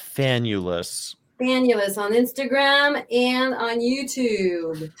at Fannulous. Fannulous on Instagram and on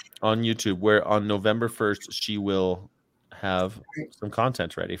YouTube. On YouTube, where on November 1st, she will have some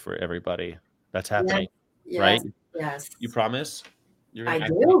content ready for everybody. That's happening, right? Yes. You promise? I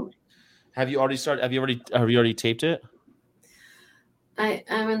do. Have you already started? Have you already taped it?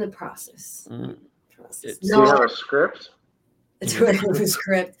 I'm in the process. Do you have a script? Do I have a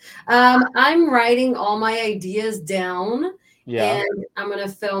script? I'm writing all my ideas down, and I'm gonna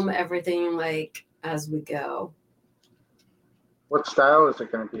film everything like as we go. What style is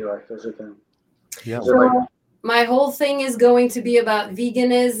it gonna be like? Is it gonna? Yeah. My whole thing is going to be about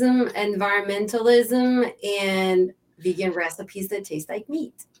veganism, environmentalism, and vegan recipes that taste like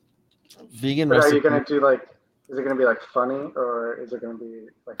meat. Vegan but recipes. Are you gonna do like? Is it going to be like funny, or is it going to be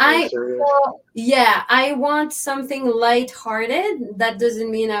like serious? I want something lighthearted. That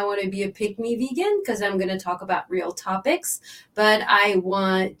doesn't mean I want to be a pick-me vegan, because I'm going to talk about real topics. But I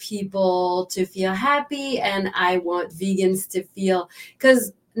want people to feel happy, and I want vegans to feel,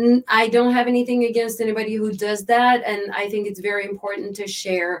 because I don't have anything against anybody who does that, and I think it's very important to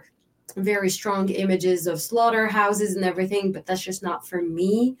share very strong images of slaughterhouses and everything, but that's just not for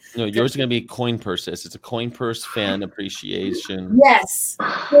me. No, yours is going to be coin purses. It's a coin purse fan appreciation. Yes.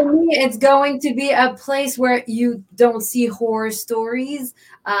 For me, it's going to be a place where you don't see horror stories.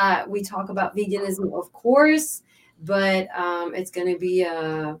 We talk about veganism, of course, but it's going to be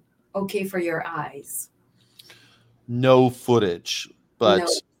okay for your eyes. No footage, but...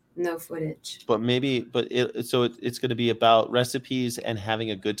 No footage. But it's going to be about recipes and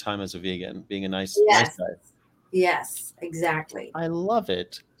having a good time as a vegan, being a nice guy. Yes, exactly. I love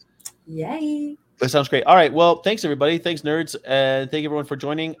it. Yay. That sounds great. All right. Well, thanks everybody. Thanks nerds. And thank everyone for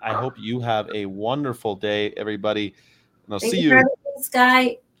joining. I hope you have a wonderful day, everybody. And I'll see you. Thank you,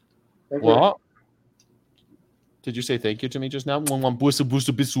 Sky. What? Did you say thank you to me just now? Thank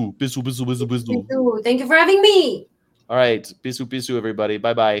you for having me. All right. Bisu bisu, everybody.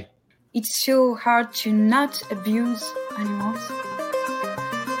 Bye-bye. It's so hard to not abuse animals.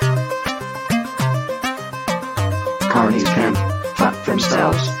 Carnies can fuck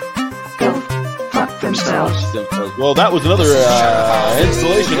themselves. Go fuck themselves. Well, that was another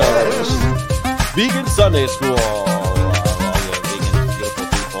installation of Vegan Sunday School.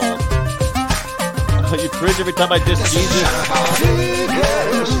 You cringe every time I diss Jesus.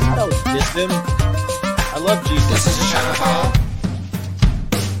 I don't diss him. I love Jesus. This is a shout out.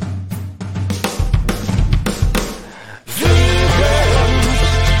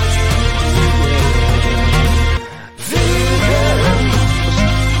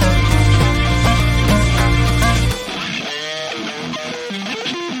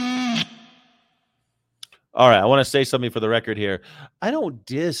 All right, I want to say something for the record here. I don't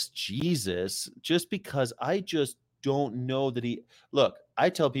diss Jesus just because I just don't know that he... Look, I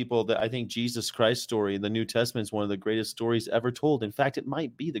tell people that I think Jesus Christ's story in the New Testament is one of the greatest stories ever told. In fact, it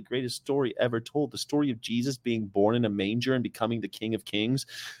might be the greatest story ever told. The story of Jesus being born in a manger and becoming the King of Kings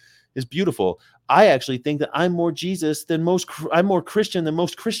is beautiful. I actually think that I'm more Jesus than I'm more Christian than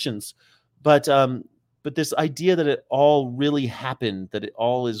most Christians. But this idea that it all really happened, that it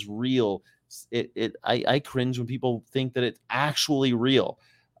all is real, I cringe when people think that it's actually real.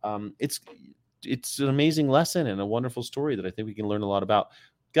 It's an amazing lesson and a wonderful story that I think we can learn a lot about.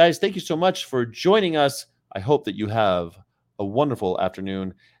 Guys, thank you so much for joining us. I hope that you have a wonderful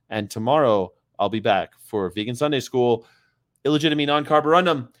afternoon. And tomorrow I'll be back for Vegan Sunday School. Illegitimate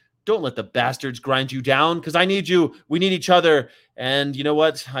non-carborundum. Don't let the bastards grind you down, because I need you. We need each other. And you know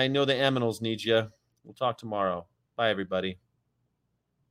what? I know the aminals need you. We'll talk tomorrow. Bye, everybody.